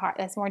 that's more hard.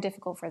 That's more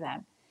difficult for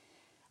them.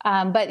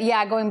 But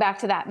yeah, going back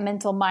to that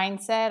mental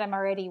mindset, I'm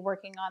already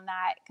working on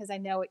that because I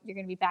know you're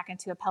going to be back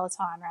into a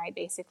peloton, right?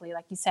 Basically,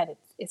 like you said,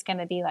 it's going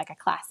to be like a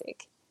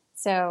classic.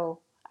 So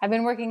I've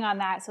been working on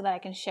that so that I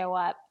can show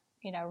up,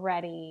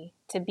 ready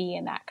to be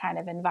in that kind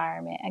of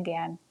environment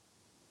again.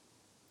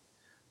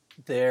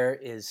 There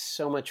is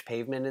so much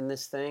pavement in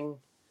this thing.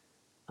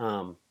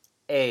 I'm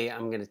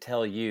going to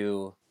tell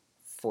you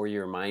for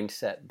your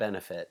mindset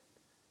benefit,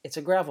 it's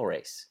a gravel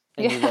race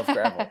and you love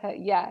gravel.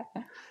 Yeah,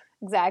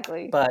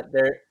 exactly. But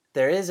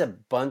there is a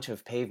bunch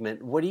of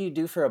pavement. What do you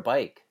do for a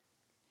bike?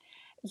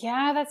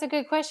 Yeah, that's a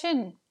good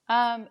question.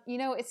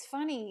 It's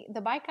funny.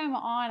 The bike I'm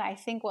on, I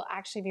think, will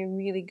actually be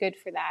really good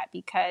for that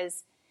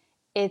because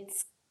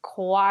it's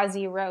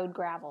quasi road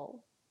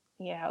gravel.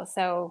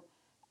 So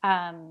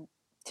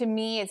to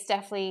me, it's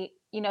definitely,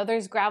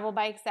 there's gravel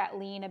bikes that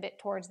lean a bit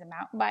towards the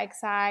mountain bike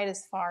side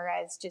as far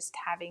as just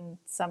having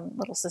some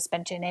little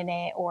suspension in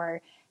it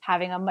or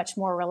having a much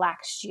more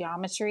relaxed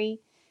geometry.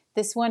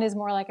 This one is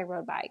more like a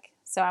road bike.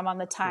 So I'm on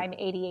the Time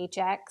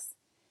 80HX.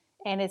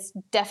 And it's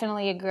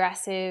definitely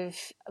aggressive,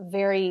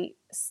 very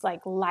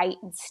like light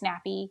and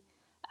snappy.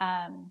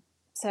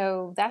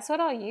 So that's what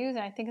I'll use,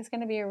 and I think it's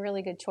going to be a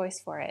really good choice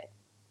for it.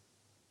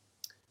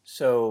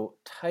 So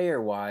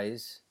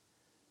tire-wise,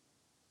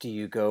 do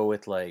you go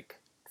with like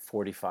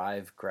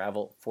 45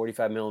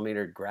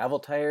 millimeter gravel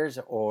tires,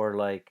 or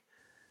like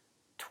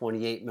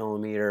 28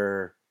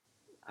 millimeter?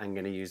 I'm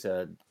going to use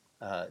a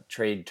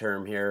trade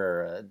term here,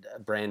 or a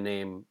brand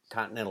name,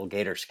 Continental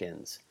Gator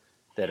skins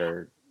that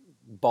are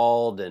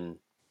bald and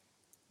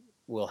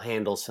will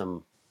handle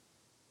some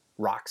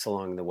rocks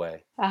along the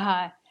way.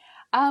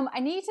 I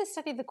need to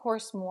study the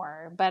course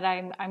more, but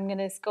I'm going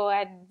to go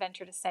ahead and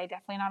venture to say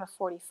definitely not a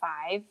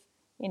 45.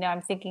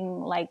 I'm thinking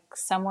like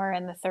somewhere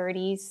in the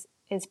 30s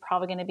is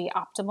probably going to be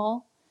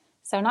optimal.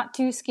 So not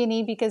too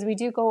skinny because we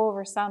do go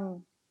over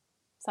some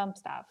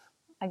stuff.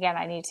 Again,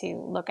 I need to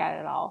look at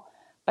it all,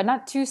 but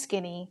not too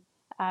skinny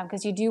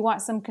because you do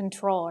want some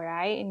control,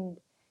 right? And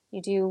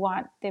you do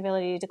want the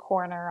ability to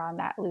corner on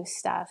that loose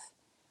stuff,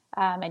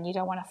 and you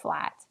don't want a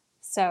flat.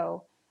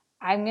 So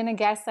I'm going to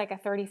guess like a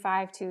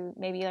 35 to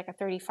maybe like a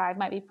 35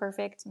 might be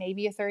perfect.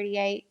 Maybe a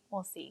 38.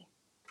 We'll see.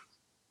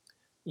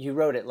 You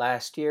rode it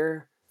last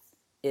year.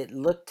 It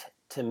looked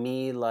to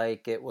me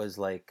like it was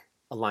like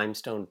a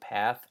limestone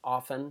path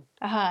often.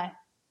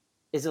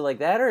 Is it like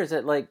that, or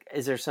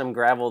is there some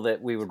gravel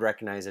that we would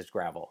recognize as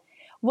gravel?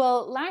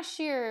 Well, last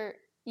year,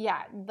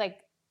 yeah, like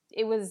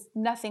it was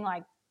nothing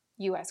like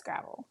US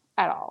gravel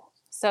at all.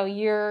 So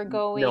you're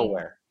going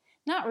nowhere.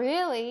 Not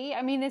really.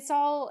 I mean, it's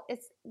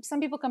some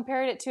people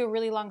compared it to a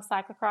really long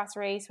cyclocross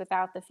race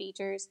without the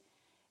features.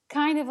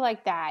 Kind of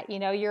like that.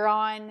 You're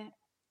on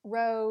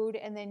road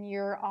and then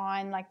you're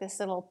on like this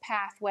little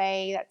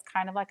pathway that's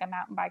kind of like a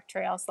mountain bike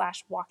trail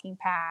 / walking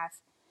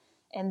path.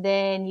 And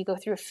then you go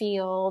through a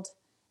field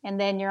and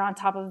then you're on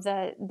top of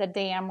the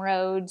dam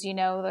roads,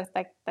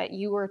 like that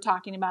you were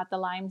talking about, the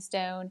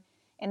limestone.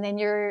 And then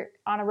you're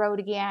on a road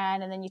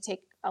again and then you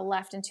take a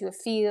left into a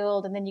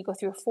field and then you go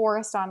through a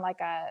forest on like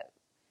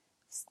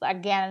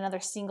another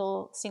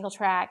single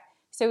track.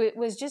 So it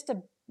was just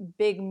a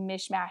big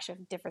mishmash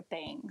of different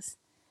things,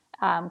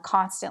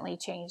 constantly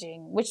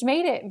changing, which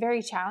made it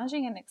very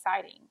challenging and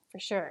exciting for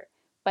sure.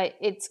 But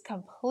it's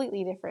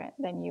completely different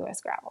than US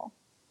gravel.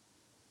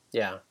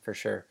 Yeah, for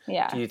sure.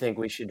 Yeah. Do you think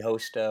we should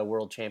host a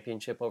world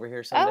championship over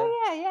here someday?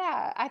 Oh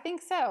yeah. I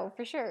think so,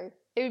 for sure.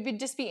 It would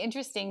just be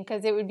interesting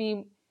because it would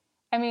be,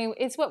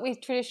 it's what we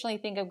traditionally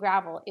think of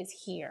gravel is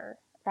here,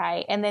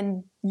 right? And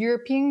then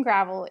European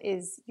gravel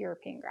is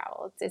European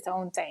gravel. It's its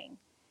own thing.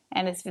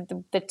 And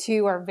the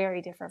two are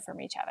very different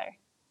from each other.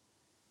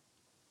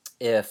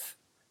 If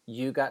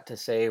you got to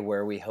say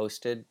where we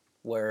hosted,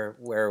 where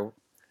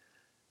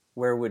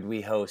would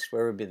we host?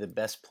 Where would be the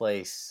best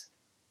place?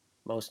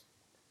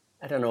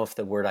 I don't know if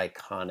the word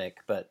iconic,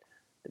 but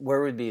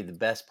where would be the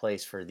best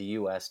place for the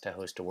U.S. to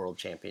host a world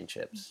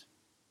championships?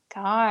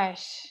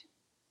 Gosh.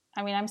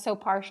 I'm so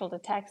partial to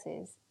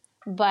Texas,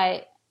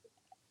 but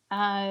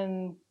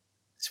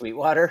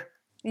Sweetwater?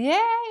 Yeah,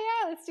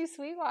 let's do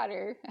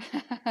Sweetwater.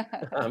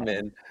 I'm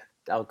in.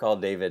 I'll call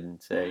David and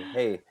say,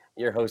 hey,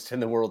 you're hosting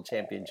the world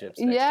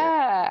championships next year.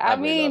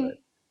 Yeah,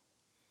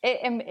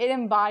 it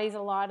embodies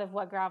a lot of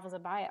what gravel's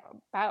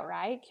about,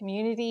 right?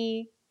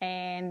 Community,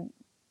 and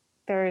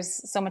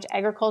there's so much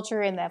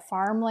agriculture in the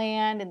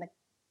farmland and the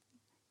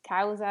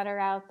cows that are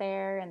out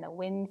there and the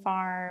wind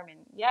farm, and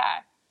yeah,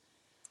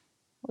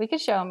 we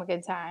could show them a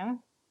good time.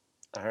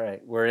 All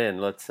right, we're in.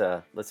 Let's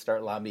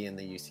start lobbying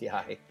the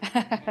UCI.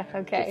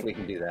 Okay. If we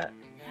can do that.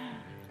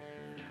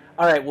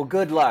 All right, well,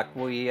 good luck.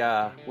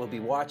 We'll be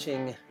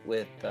watching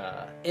with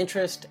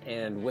interest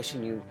and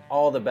wishing you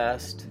all the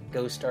best.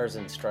 Go Stars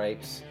and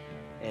Stripes.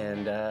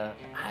 And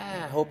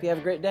I hope you have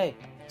a great day.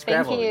 It's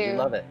Thank gravel. you. You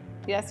love it.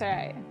 Yes,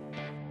 right.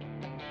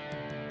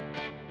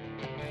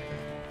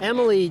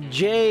 Emily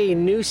J.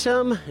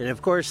 Newsom, and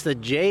of course the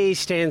J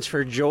stands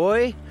for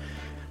joy.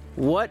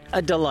 What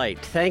a delight.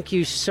 Thank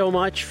you so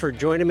much for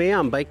joining me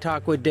on Bike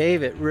Talk with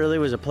Dave. It really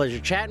was a pleasure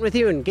chatting with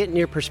you and getting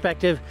your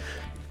perspective.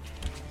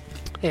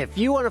 If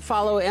you want to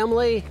follow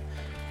Emily,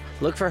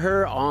 look for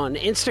her on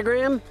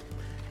Instagram,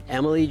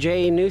 Emily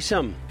J.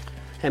 Newsom.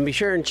 And be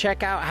sure and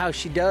check out how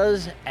she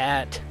does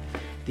at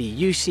the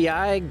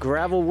UCI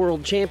Gravel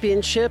World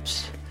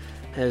Championships,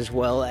 as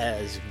well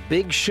as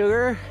Big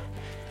Sugar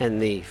and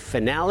the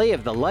finale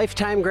of the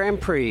Lifetime Grand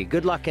Prix.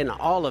 Good luck in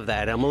all of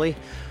that, Emily.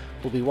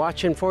 We'll be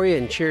watching for you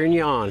and cheering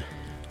you on.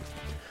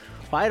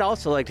 Well, I'd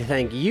also like to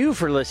thank you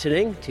for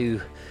listening to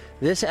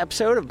this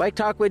episode of Bike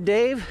Talk with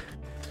Dave.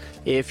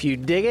 If you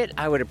dig it,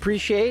 I would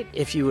appreciate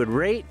if you would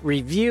rate,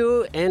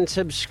 review, and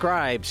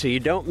subscribe so you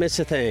don't miss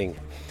a thing.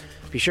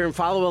 Be sure and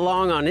follow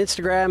along on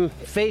Instagram,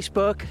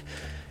 Facebook,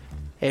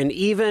 and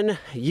even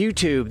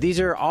YouTube. These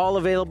are all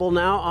available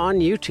now on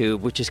YouTube,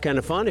 which is kind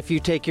of fun if you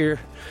take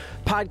your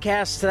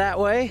podcasts that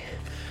way.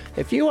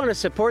 If you want to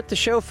support the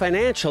show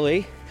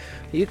financially,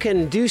 you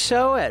can do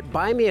so at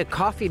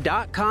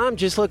buymeacoffee.com.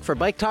 Just look for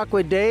Bike Talk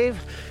with Dave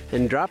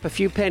and drop a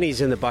few pennies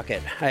in the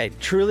bucket. I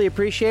truly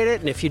appreciate it,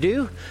 and if you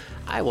do,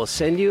 I will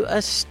send you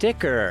a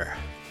sticker.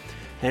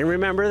 And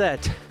remember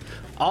that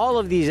all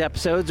of these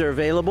episodes are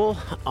available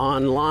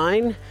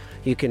online.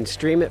 You can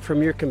stream it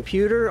from your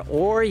computer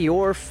or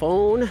your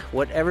phone,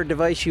 whatever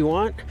device you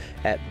want,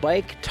 at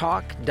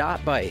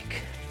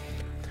biketalk.bike.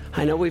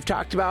 I know we've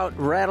talked about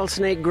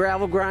Rattlesnake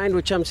Gravel Grind,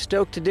 which I'm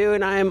stoked to do,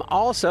 and I am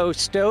also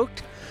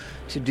stoked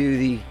to do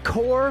the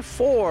Core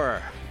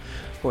 4,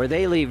 where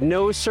they leave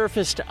no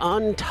surface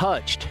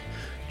untouched.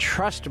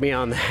 Trust me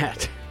on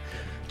that.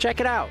 Check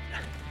it out.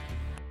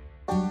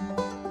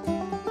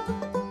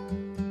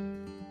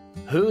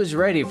 Who's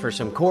ready for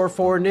some Core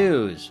 4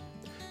 news?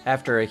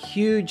 After a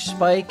huge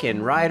spike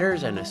in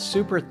riders and a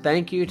super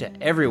thank you to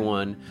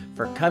everyone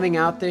for coming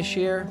out this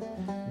year,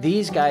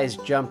 these guys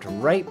jumped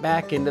right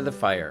back into the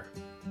fire.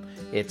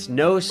 It's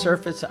no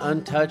surface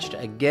untouched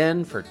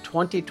again for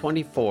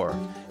 2024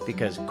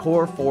 because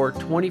Core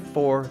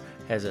 424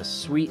 has a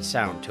sweet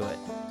sound to it,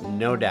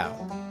 no doubt.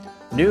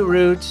 New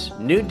routes,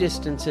 new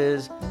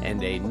distances,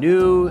 and a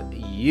new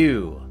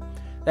you.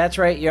 That's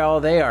right, y'all,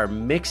 they are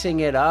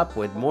mixing it up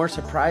with more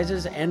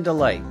surprises and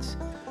delights.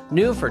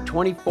 New for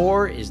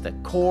 24 is the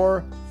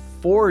Core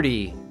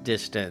 40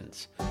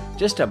 distance.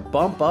 Just a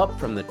bump up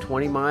from the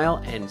 20 mile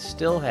and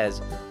still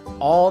has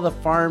all the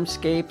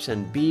farmscapes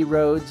and B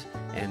roads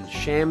and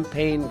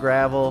champagne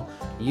gravel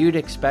you'd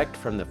expect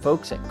from the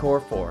folks at Core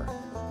 4,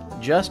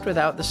 just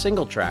without the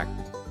single track.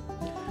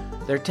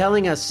 They're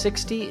telling us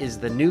 60 is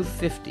the new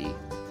 50,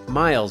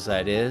 miles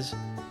that is.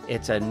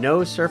 It's a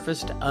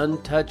no-surfaced,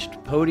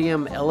 untouched,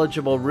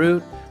 podium-eligible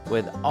route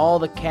with all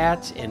the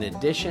cats in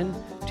addition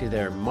to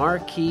their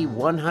marquee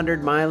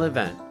 100-mile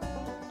event.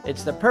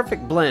 It's the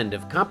perfect blend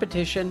of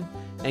competition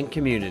and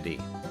community.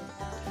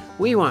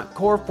 We want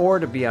Core 4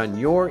 to be on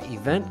your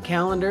event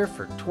calendar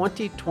for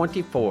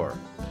 2024.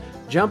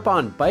 Jump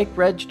on Bike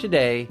Reg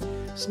today,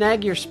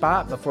 snag your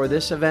spot before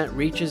this event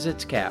reaches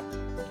its cap.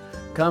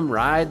 Come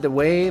ride the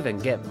wave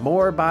and get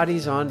more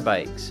bodies on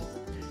bikes.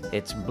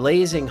 It's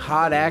blazing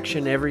hot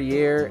action every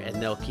year, and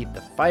they'll keep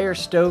the fire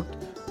stoked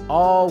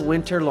all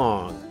winter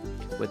long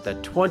with the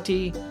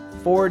 20,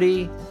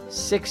 40,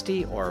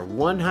 60, or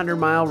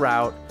 100-mile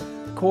route.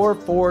 Core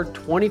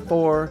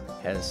 424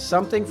 has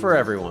something for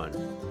everyone.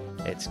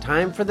 It's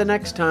time for the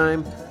next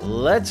time.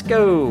 Let's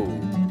go!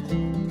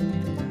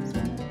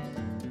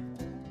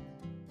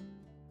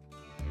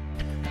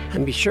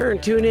 And be sure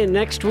and tune in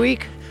next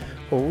week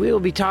where we'll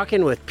be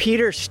talking with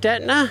Peter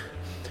Stetna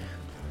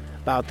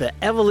about the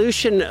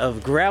evolution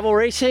of gravel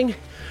racing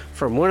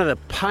from one of the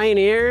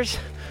pioneers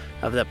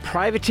of the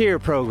privateer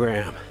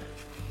program.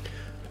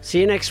 See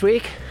you next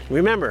week.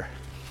 Remember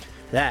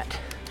that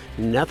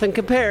nothing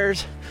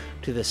compares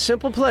to the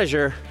simple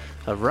pleasure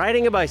of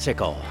riding a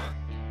bicycle.